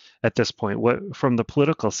side at this point. What from the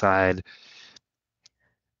political side,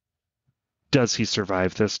 does he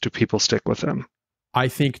survive this? Do people stick with him? I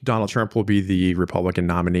think Donald Trump will be the Republican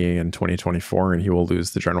nominee in 2024, and he will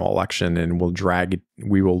lose the general election, and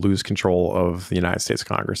we will lose control of the United States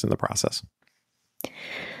Congress in the process.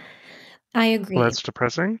 I agree. Well, that's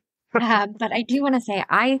depressing. But I do want to say,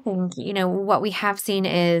 I think, what we have seen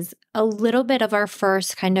is a little bit of our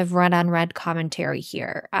first kind of red on red commentary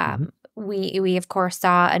here. We of course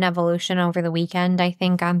saw an evolution over the weekend. I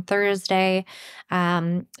think on Thursday,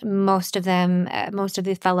 most of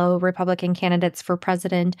the fellow Republican candidates for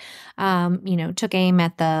president, took aim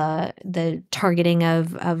at the targeting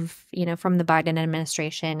of from the Biden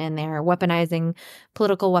administration and their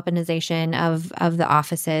political weaponization of the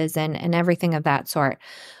offices and everything of that sort.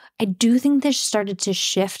 I do think this started to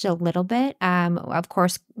shift a little bit. Of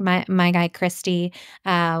course, my guy Christie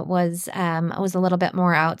was a little bit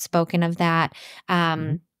more outspoken of that.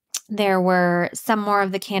 There were some more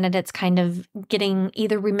of the candidates kind of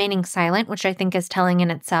either remaining silent, which I think is telling in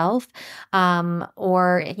itself,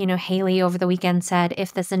 or, Haley over the weekend said,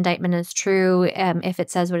 if this indictment is true, if it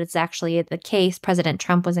says what it's actually the case, President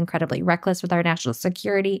Trump was incredibly reckless with our national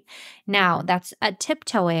security. Now, that's a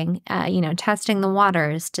tiptoeing, testing the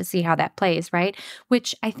waters to see how that plays, right?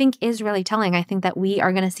 Which I think is really telling. I think that we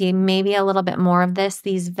are going to see maybe a little bit more of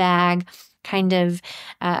these vague kind of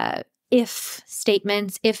if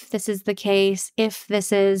statements, if this is the case, if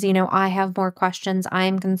this is, I have more questions,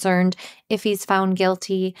 I'm concerned, if he's found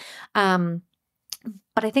guilty. But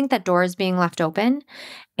I think that door is being left open.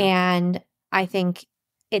 And I think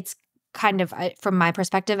it's kind of, from my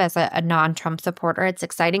perspective as a non-Trump supporter, it's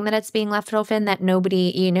exciting that it's being left open, that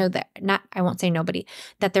nobody, I won't say nobody,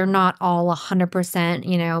 that they're not all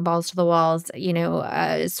 100%, balls to the walls,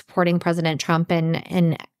 supporting President Trump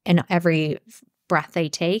in every breath they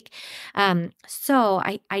take. So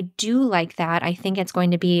I do like that. I think it's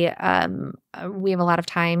going to be, we have a lot of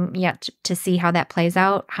time yet to see how that plays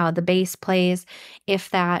out, how the base plays. If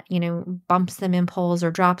that, bumps them in polls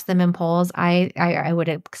or drops them in polls, I would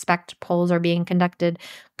expect polls are being conducted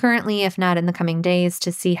currently, if not in the coming days,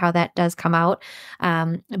 to see how that does come out.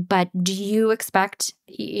 But do you expect,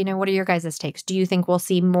 what are your guys' takes? Do you think we'll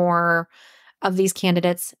see more of these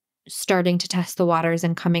candidates starting to test the waters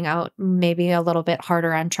and coming out maybe a little bit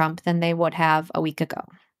harder on Trump than they would have a week ago?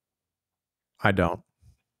 I don't.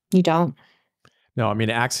 You don't? No, I mean,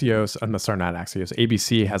 Axios, I'm sorry, not Axios.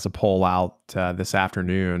 ABC has a poll out this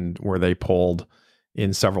afternoon where they polled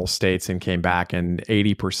in several states and came back, and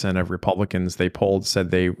 80% of Republicans they polled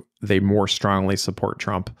said they more strongly support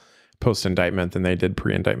Trump post-indictment than they did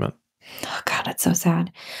pre-indictment. Oh, God, it's so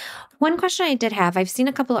sad. One question I did have, I've seen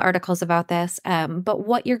a couple of articles about this, but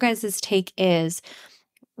what your guys' take is,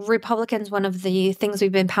 Republicans, one of the things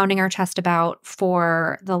we've been pounding our chest about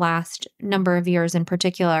for the last number of years in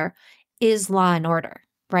particular is law and order,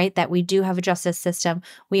 right? That we do have a justice system.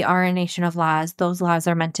 We are a nation of laws. Those laws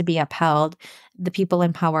are meant to be upheld. The people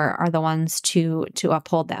in power are the ones to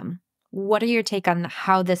uphold them. What are your take on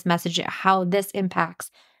how this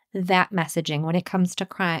impacts that messaging when it comes to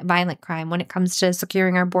crime, violent crime, when it comes to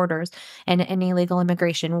securing our borders and illegal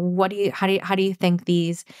immigration? How do you think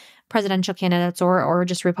these presidential candidates or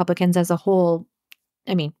just Republicans as a whole?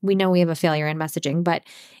 I mean, we know we have a failure in messaging, but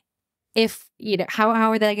how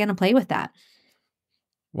are they going to play with that?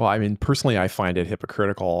 Well, I mean, personally, I find it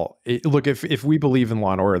hypocritical. Look, if we believe in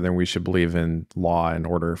law and order, then we should believe in law and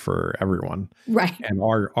order for everyone. Right. And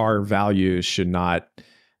our values should not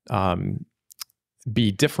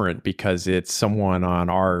be different because it's someone on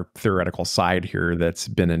our theoretical side here that's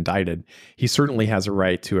been indicted. He certainly has a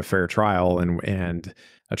right to a fair trial and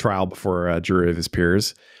a trial before a jury of his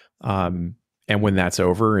peers. And when that's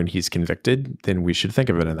over and he's convicted, then we should think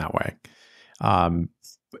of it in that way.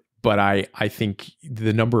 But I think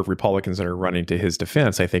the number of Republicans that are running to his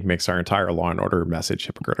defense, I think, makes our entire law and order message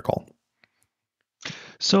hypocritical.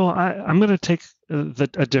 So I'm going to take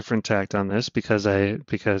a different tact on this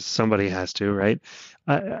because somebody has to, right?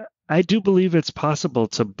 I do believe it's possible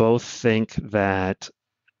to both think that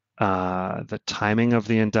the timing of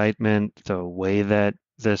the indictment, the way that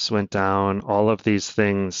this went down, all of these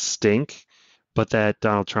things stink, but that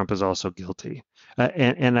Donald Trump is also guilty.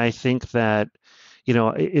 And I think that,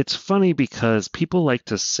 it's funny because people like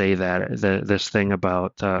to say that this thing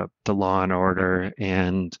about the law and order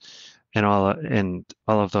and all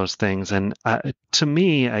of those things. And to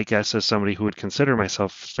me, I guess, as somebody who would consider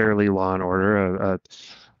myself fairly law and order,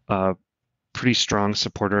 a pretty strong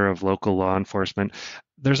supporter of local law enforcement,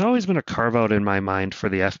 there's always been a carve out in my mind for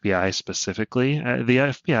the FBI specifically. The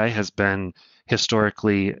FBI has been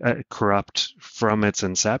historically corrupt from its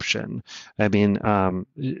inception. I mean,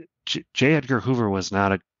 J. Edgar Hoover was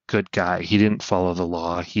not a good guy. He didn't follow the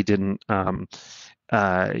law. He didn't.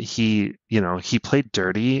 He played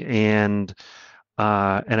dirty, and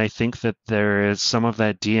I think that there is some of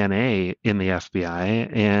that DNA in the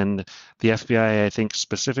FBI, and the FBI, I think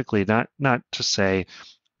specifically, not to say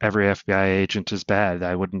every FBI agent is bad.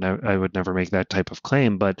 I would never make that type of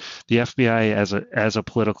claim, but the FBI as a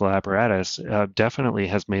political apparatus definitely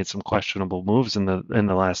has made some questionable moves in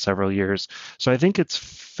the last several years. So I think it's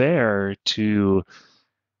fair to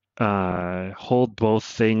hold both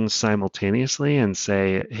things simultaneously and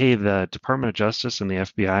say, hey, the Department of Justice and the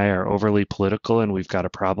FBI are overly political and we've got a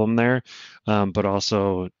problem there, but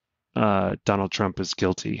also Donald Trump is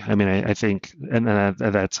guilty. I mean, I think, and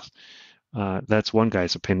that's one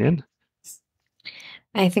guy's opinion.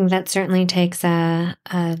 I think that certainly takes a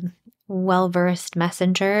well-versed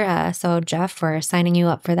messenger. So, Jeff, we're signing you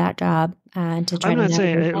up for that job. I'm not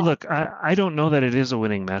saying, look, I don't know that it is a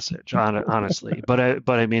winning message, honestly, but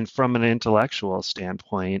I mean, from an intellectual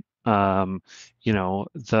standpoint, there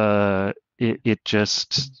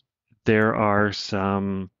are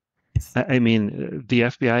some. I mean, the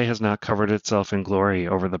FBI has not covered itself in glory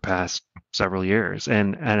over the past several years,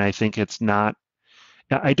 and I think it's not.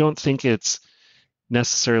 I don't think it's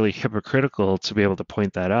necessarily hypocritical to be able to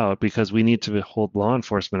point that out, because we need to hold law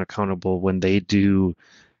enforcement accountable when they do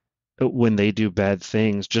bad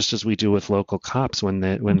things, just as we do with local cops. When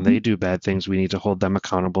they do bad things, we need to hold them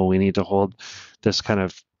accountable. We need to hold this kind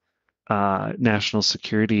of national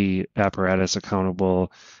security apparatus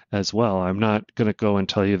accountable as well. I'm not going to go and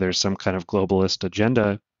tell you there's some kind of globalist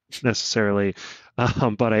agenda necessarily,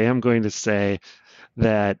 but I am going to say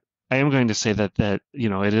that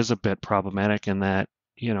it is a bit problematic, in that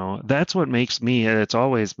that's what makes me. It's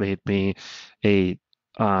always made me a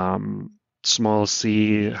small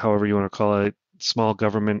c, however you want to call it, small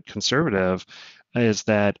government conservative, is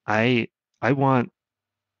that I want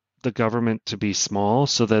the government to be small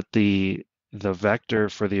so that the vector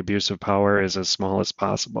for the abuse of power is as small as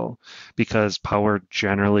possible, because power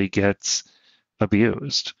generally gets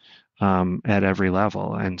abused at every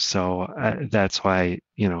level. And so that's why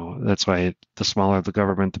the smaller the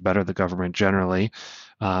government, the better the government generally.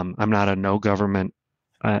 I'm not a no government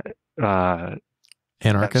anarchist.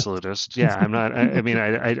 Absolutist. Yeah, I'm not. I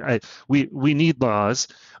mean, we need laws,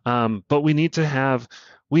 but we need to have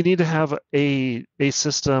a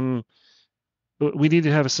system we need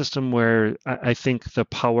to have a system where I think the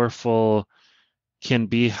powerful can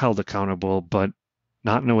be held accountable, but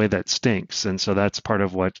not in a way that stinks. And so that's part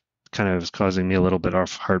of what kind of is causing me a little bit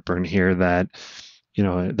of heartburn here, that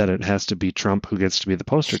that it has to be Trump who gets to be the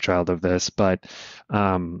poster child of this. But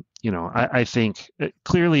I think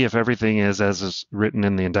clearly, if everything is as is written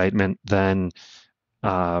in the indictment, then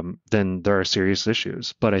there are serious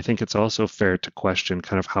issues. But I think it's also fair to question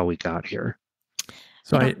kind of how we got here.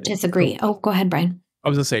 So I disagree. Go ahead, Bryan. I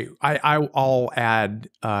was going to say, I'll add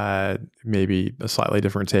maybe a slightly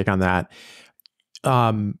different take on that.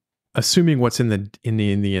 Assuming what's in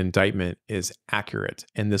the indictment is accurate,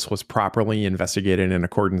 and this was properly investigated in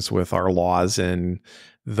accordance with our laws and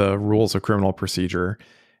the rules of criminal procedure,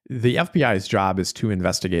 the FBI's job is to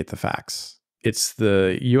investigate the facts. It's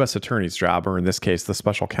the U.S. Attorney's job, or in this case, the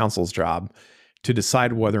special counsel's job, to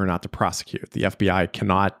decide whether or not to prosecute. The FBI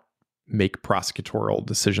cannot make prosecutorial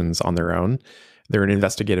decisions on their own. They're an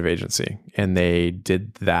investigative agency, and they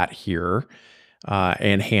did that here.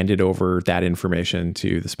 And handed over that information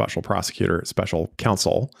to the special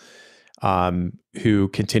counsel, who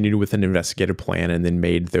continued with an investigative plan and then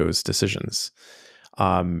made those decisions.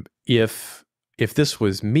 If this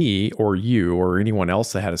was me or you or anyone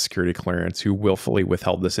else that had a security clearance who willfully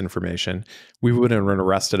withheld this information, we would have been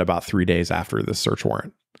arrested about 3 days after the search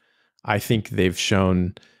warrant. I think they've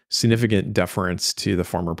shown significant deference to the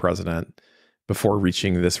former president before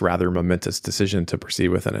reaching this rather momentous decision to proceed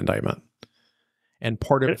with an indictment. And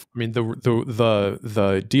part of,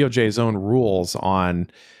 the DOJ's own rules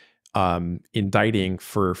on indicting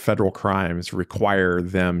for federal crimes require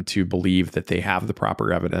them to believe that they have the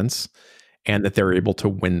proper evidence and that they're able to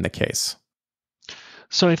win the case.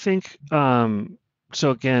 So I think,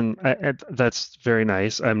 so again, that's very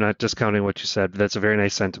nice. I'm not discounting what you said. That's a very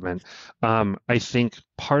nice sentiment. I think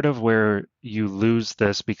part of where you lose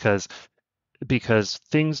this because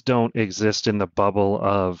things don't exist in the bubble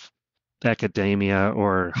of academia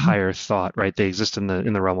or higher thought, right? They exist in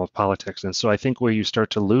the realm of politics. And so I think where you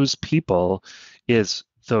start to lose people is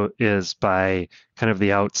by kind of the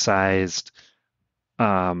outsized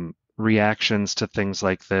reactions to things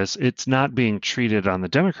like this. It's not being treated on the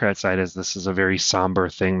Democrat side as this is a very somber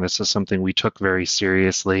thing. This is something we took very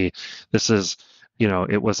seriously. This is,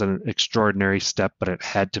 it was an extraordinary step, but it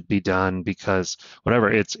had to be done because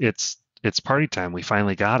whatever, it's party time. We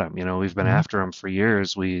finally got him. We've been after him for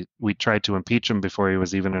years. We tried to impeach him before he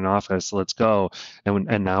was even in office. Let's go.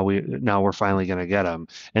 And now we're finally going to get him.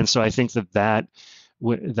 And so I think that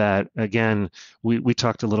again, we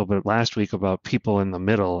talked a little bit last week about people in the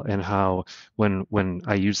middle and how when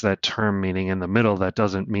I use that term meaning in the middle, that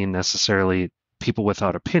doesn't mean necessarily people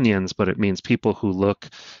without opinions, but it means people who look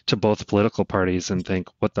to both political parties and think,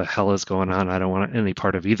 what the hell is going on? I don't want any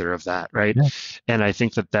part of either of that, right? Yeah. And I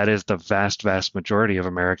think that is the vast, vast majority of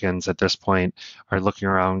Americans at this point are looking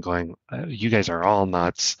around going, you guys are all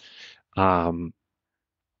nuts.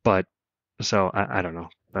 But so I don't know.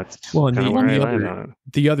 That's kind of where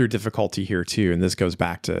the other difficulty here too, and this goes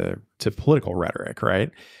back to political rhetoric, right,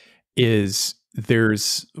 is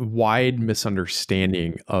there's wide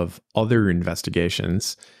misunderstanding of other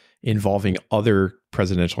investigations involving other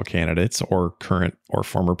presidential candidates or current or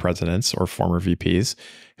former presidents or former VPs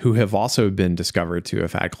who have also been discovered to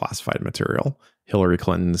have had classified material. Hillary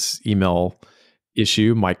Clinton's email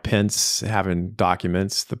issue, Mike Pence having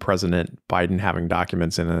documents, the President Biden having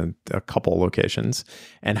documents in a couple locations,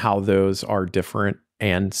 and how those are different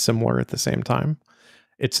and similar at the same time.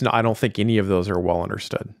 I don't think any of those are well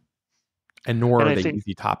understood. And nor are they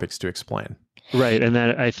easy topics to explain. Right. And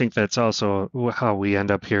I think that's also how we end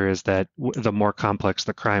up here is that the more complex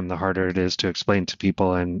the crime, the harder it is to explain to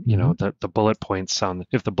people. And, the bullet points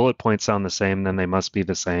if the bullet points sound the same, then they must be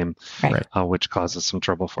the same, right. Which causes some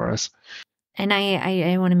trouble for us. And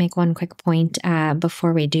I want to make one quick point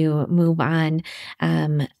before we do move on.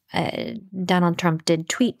 Donald Trump did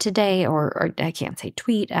tweet today, or I can't say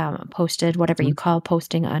tweet, posted, whatever you call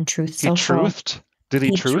posting on Truth Social. He truthed? Did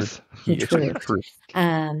he truth? He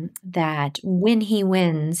truthed. That when he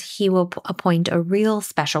wins, he will appoint a real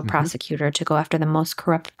special prosecutor to go after the most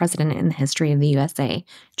corrupt president in the history of the USA,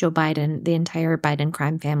 Joe Biden, the entire Biden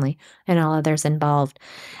crime family, and all others involved.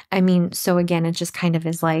 I mean, so again, it just kind of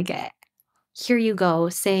is like, here you go,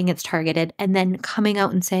 saying it's targeted, and then coming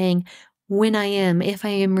out and saying, if I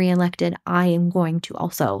am reelected, I am going to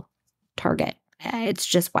also target. It's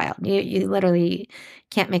just wild. You literally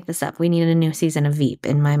can't make this up. We needed a new season of Veep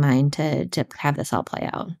in my mind to have this all play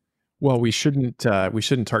out. Well, we shouldn't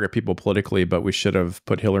target people politically, but we should have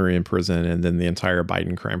put Hillary in prison and then the entire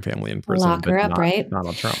Biden crime family in prison. Lock her up, right?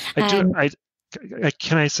 Donald Trump.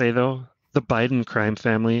 Can I say though, The Biden crime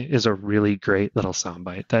family is a really great little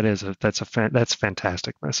soundbite. That's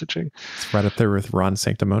fantastic messaging. It's right up there with Ron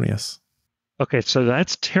Sanctimonious. Okay, so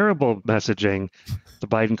that's terrible messaging. The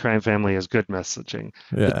Biden crime family is good messaging.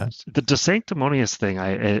 Yeah. The DeSanctimonious thing,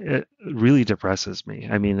 it really depresses me.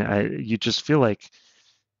 I mean, you feel like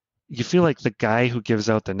the guy who gives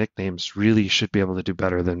out the nicknames really should be able to do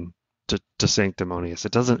better than DeSanctimonious.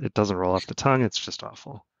 It doesn't roll off the tongue. It's just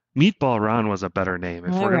awful. Meatball Ron was a better name.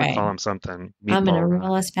 If All we're going right. to call him something, I'm going to Meatball Ron.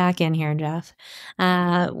 roll us back in here, Jeff.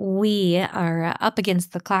 We are up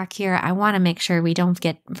against the clock here. I want to make sure we don't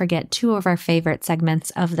forget two of our favorite segments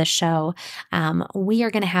of the show. We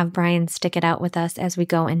are going to have Bryan stick it out with us as we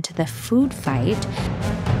go into the food fight.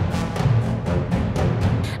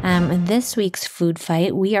 This week's food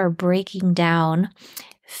fight, we are breaking down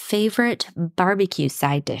favorite barbecue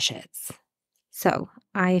side dishes. So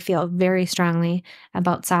I feel very strongly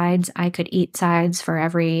about sides. I could eat sides for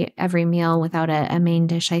every meal without a main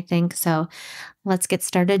dish, I think. So let's get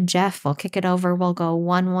started. Jeff, we'll kick it over. We'll go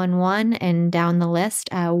 1, 1, 1 and down the list,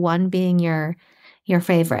 1 being your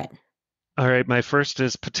favorite. All right, my first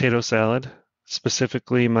is potato salad,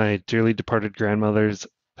 specifically my dearly departed grandmother's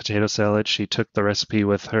potato salad. She took the recipe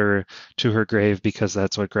with her to her grave because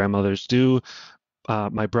that's what grandmothers do.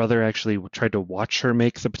 My brother actually tried to watch her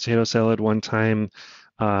make the potato salad one time.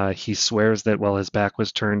 He swears that while his back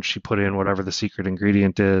was turned, she put in whatever the secret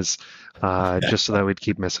ingredient is, just so that we'd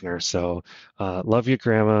keep missing her. So, love you,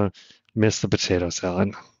 Grandma. Miss the potato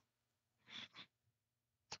salad.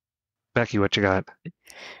 Becky, what you got?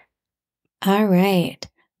 All right.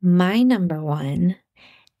 My number 1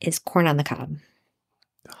 is corn on the cob.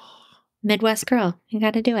 Midwest girl. You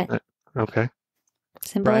got to do it. Okay.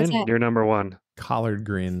 Simple as Bryan, that. you're number 1. Collard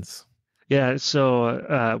greens. Yeah,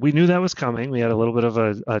 so we knew that was coming. We had a little bit of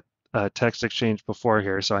a text exchange before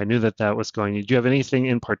here, so I knew that was going. Do you have anything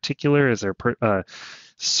in particular? Is there a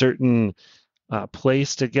certain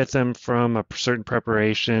place to get them from, a certain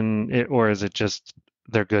preparation, or is it just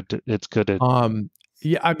they're good? It's good.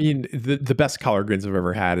 Yeah, I mean, the best collard greens I've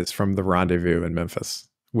ever had is from the Rendezvous in Memphis,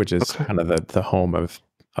 which is kind of the home of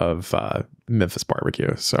Memphis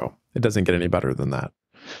barbecue. So it doesn't get any better than that.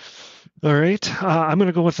 All right, I'm going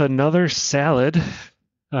to go with another salad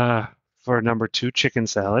for number 2, chicken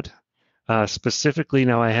salad. Specifically,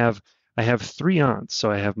 now I have 3 aunts.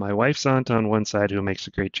 So I have my wife's aunt on one side who makes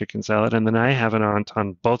a great chicken salad, and then I have an aunt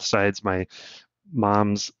on both sides, my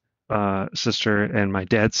mom's sister and my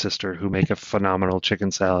dad's sister, who make a phenomenal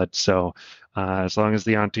chicken salad. So as long as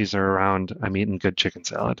the aunties are around, I'm eating good chicken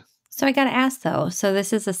salad. So I got to ask though, so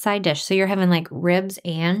this is a side dish. So you're having like ribs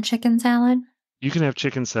and chicken salad? You can have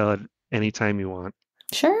chicken salad anytime you want.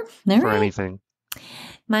 Sure. For anything.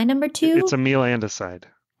 My number 2. It's a meal and a side.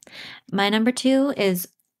 My number 2 is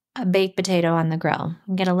a baked potato on the grill.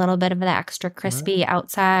 Get a little bit of the extra crispy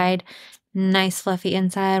outside, nice fluffy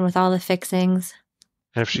inside with all the fixings.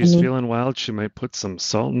 And if she's feeling wild, she might put some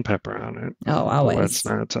salt and pepper on it. Oh, always.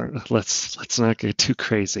 Let's not get too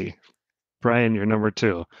crazy. Bryan, you're number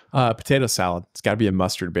 2. Potato salad. It's got to be a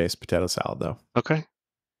mustard-based potato salad, though. Okay.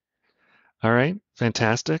 All right.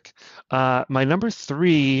 Fantastic. My number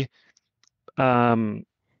 3, elote.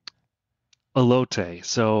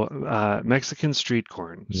 So Mexican street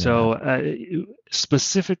corn. Yeah. So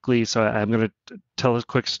specifically, so I'm going to tell a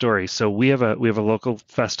quick story. So we have a local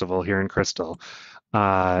festival here in Crystal,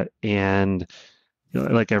 and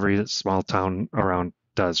like every small town around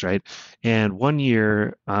does, right? And one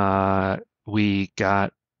year we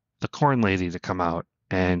got the corn lady to come out,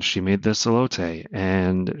 and she made this elote,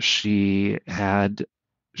 and she had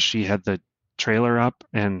the trailer up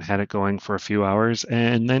and had it going for a few hours,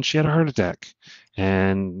 and then she had a heart attack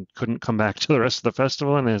and couldn't come back to the rest of the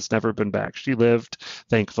festival and has never been back. She lived,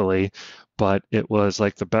 thankfully, but it was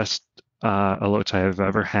like the best elote I've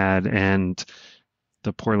ever had, and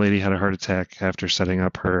the poor lady had a heart attack after setting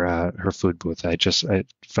up her food booth. I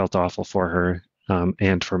felt awful for her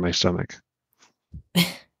and for my stomach.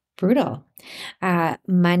 Brutal.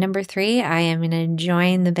 My number 3, I am going to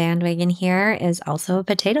join the bandwagon here, is also a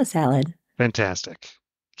potato salad. Fantastic.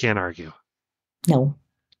 Can't argue. No.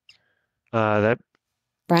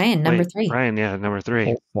 Bryan, number 3. Bryan, yeah, number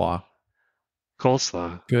 3.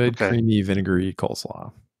 Coleslaw. Good, creamy, vinegary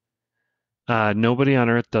coleslaw. Nobody on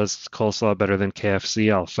earth does coleslaw better than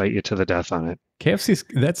KFC. I'll fight you to the death on it. KFC's,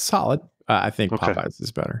 that's solid. I think Popeyes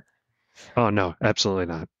is better. Oh, no, absolutely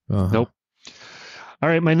not. Nope. All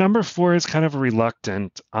right, my number 4 is kind of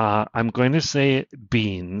reluctant. I'm going to say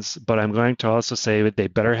beans, but I'm going to also say that they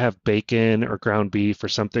better have bacon or ground beef or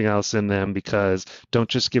something else in them, because don't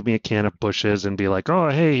just give me a can of Bush's and be like, oh,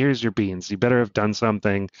 hey, here's your beans. You better have done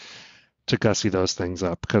something. to gussy those things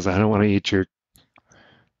up because I don't want to eat your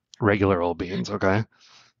regular old beans, okay?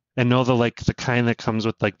 And no, the kind that comes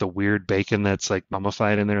with like the weird bacon that's like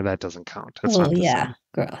mummified in there, that doesn't count. That's Oh, not the yeah. same.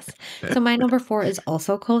 Gross. So my number 4 is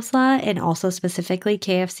also coleslaw, and also specifically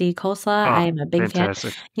KFC coleslaw. I Oh, am a big fan.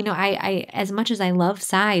 fantastic. I as much as I love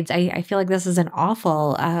sides, I feel like this is an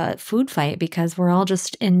awful food fight because we're all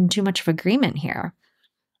just in too much of agreement here.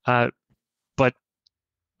 But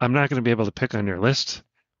I'm not going to be able to pick on your list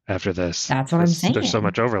after this. That's what I'm saying. There's so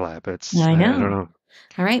much overlap. I I know. don't know.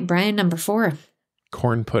 All right, Bryan, number 4.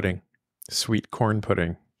 Corn pudding. Sweet corn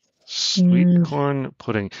pudding. Sweet corn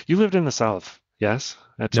pudding. You lived in the South, yes,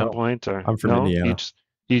 at some No, point, or I'm from no? Indiana.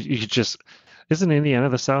 You just isn't Indiana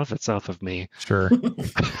the South? It's south of me. Sure. I The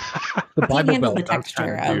can't Bible handle Belt, the I was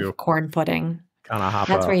texture trying to of corn pudding. kind of hop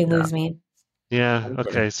That's up. where you Yeah. lose me. Yeah.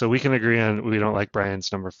 Okay. So we can agree on we don't like Bryan's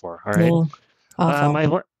number 4. All right. Yeah.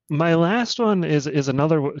 Awful. My last one is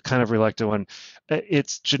another kind of reluctant one.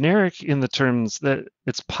 It's generic in the terms that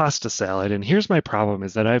it's pasta salad, and here's my problem: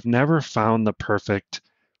 is that I've never found the perfect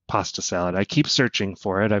pasta salad. I keep searching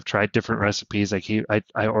for it. I've tried different recipes.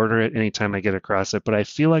 I order it anytime I get across it, but I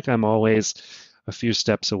feel like I'm always a few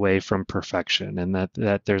steps away from perfection, and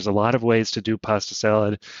that there's a lot of ways to do pasta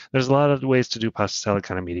salad. There's a lot of ways to do pasta salad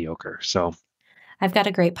kind of mediocre. So I've got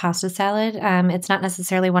a great pasta salad. It's not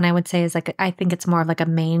necessarily one I would say is like, I think it's more of like a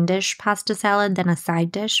main dish pasta salad than a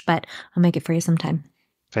side dish, but I'll make it for you sometime.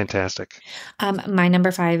 fantastic. My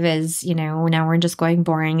number 5 is, now we're just going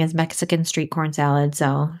boring, is Mexican street corn salad.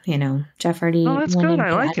 So, Jeff already Oh, that's went good. into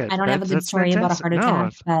I like that. it. I don't have a good That's story about a fantastic. heart No,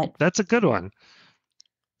 attack, but that's a good one.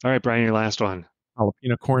 All right, Bryan, your last one.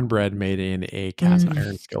 Jalapeno cornbread made in a cast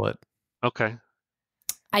iron skillet. Okay.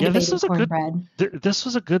 I Yeah, this debated was a good. cornbread. This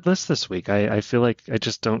was a good list this week. I feel like I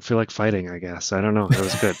just don't feel like fighting, I guess. I don't know. It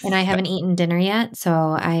was good. And I haven't eaten dinner yet, so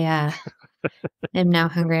I am now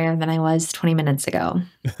hungrier than I was 20 minutes ago.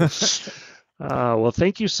 Well,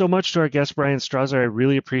 thank you so much to our guest, Bryan Strawser. I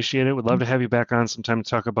really appreciate it. Would love to have you back on sometime to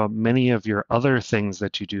talk about many of your other things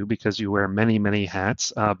that you do because you wear many, many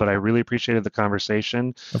hats. But I really appreciated the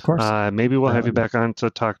conversation. Of course. Maybe we'll have you back on to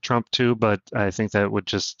talk Trump too, but I think that would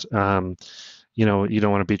just, you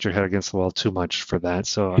don't want to beat your head against the wall too much for that.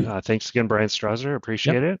 So thanks again, Bryan Strawser.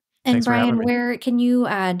 Appreciate it. And Thanks for having Bryan, me. where can you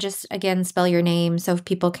just again spell your name so if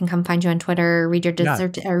people can come find you on Twitter, read your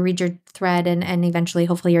read your thread, and eventually,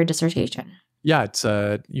 hopefully, your dissertation? Yeah, it's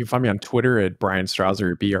you can find me on Twitter at Bryan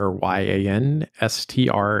Strawser,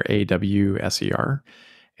 BryanStrawser.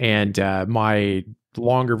 And my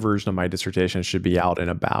longer version of my dissertation should be out in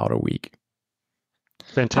about a week.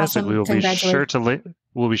 Fantastic. Awesome. We will be sure to link.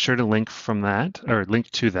 We'll be sure to link from that, or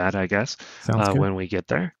link to that, I guess, when we get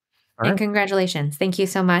there. All right. Congratulations. Thank you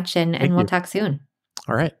so much, and we'll talk soon.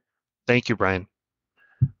 All right. Thank you, Bryan.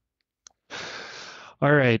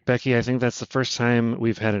 All right, Becky, I think that's the first time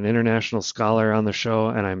we've had an international scholar on the show,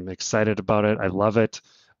 and I'm excited about it. I love it.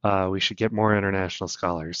 We should get more international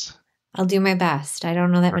scholars. I'll do my best. I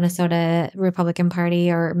don't know that Minnesota Republican Party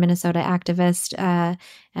or Minnesota activist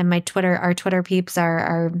and our Twitter peeps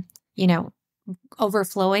are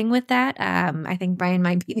overflowing with that. I think Bryan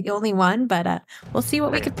might be the only one, but we'll see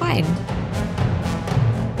what we can find.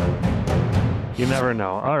 You never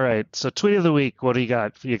know. All right. So tweet of the week. What do you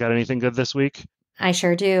got? You got anything good this week? I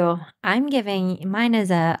sure do. I'm giving mine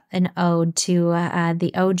as an ode to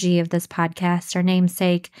the OG of this podcast, our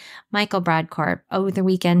namesake, Michael Brodkorb. Over the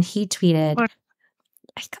weekend, he tweeted, What?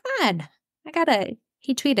 Come on,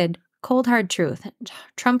 he tweeted, cold hard truth.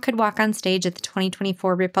 Trump could walk on stage at the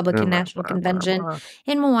 2024 Republican National Convention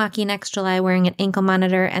in Milwaukee next July wearing an ankle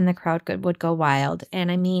monitor, and the crowd would go wild.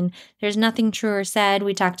 And I mean, there's nothing truer said.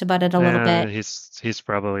 We talked about it a little bit. He's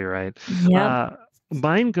probably right. Yep.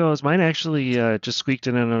 Mine actually just squeaked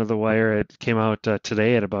in under the wire. It came out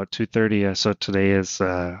today at about 2:30. So today is,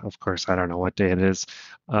 of course, I don't know what day it is.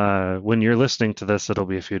 When you're listening to this, it'll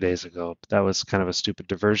be a few days ago. But that was kind of a stupid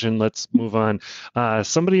diversion. Let's move on.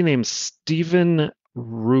 Somebody named Stephen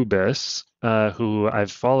Rubis, who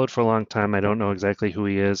I've followed for a long time. I don't know exactly who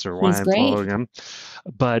he is or why I'm following him.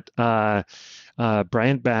 But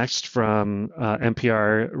Brian Baxt from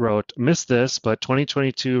NPR wrote, missed this, but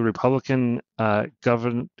 2022 Republican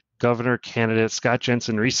governor candidate Scott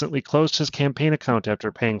Jensen recently closed his campaign account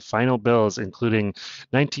after paying final bills, including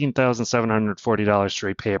 $19,740 to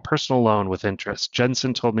repay a personal loan with interest.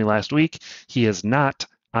 Jensen told me last week he is not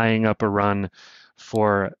eyeing up a run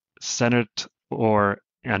for Senate or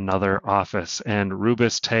another office. And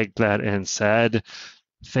Rubis tagged that and said,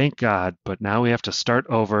 thank God, but now we have to start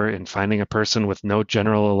over in finding a person with no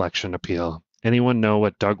general election appeal. Anyone know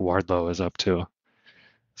what Doug Wardlow is up to?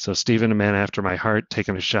 So Stephen, a man after my heart,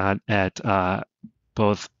 taking a shot at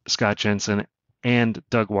both Scott Jensen and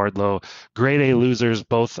Doug Wardlow. Grade A losers,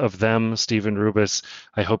 both of them. Stephen Rubis,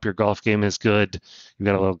 I hope your golf game is good. You've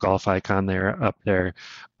got a little golf icon there up there.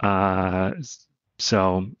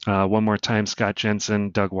 So one more time, Scott Jensen,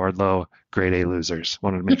 Doug Wardlow, grade A losers.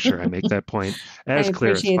 Wanted to make sure I make that point as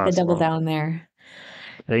clear as possible. I appreciate the double down there.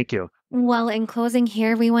 Thank you. Well, in closing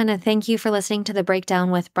here, we want to thank you for listening to The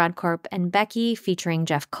Breakdown with Brodkorb and Becky featuring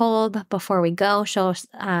Jeff Kolb. Before we go, show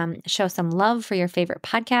some love for your favorite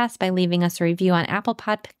podcast by leaving us a review on Apple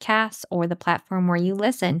Podcasts or the platform where you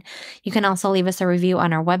listen. You can also leave us a review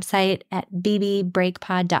on our website at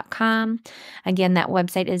bbbrightpod.com. Again, that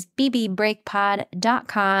website is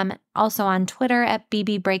bbbrightpod.com. Also on Twitter at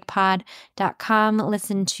bbbrightpod.com.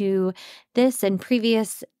 Listen to this and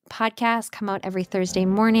previous podcasts come out every Thursday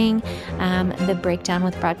morning. The Breakdown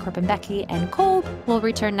with Brodkorb and Becky and Kolb will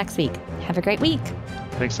return next week. Have a great week.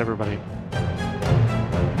 Thanks, everybody.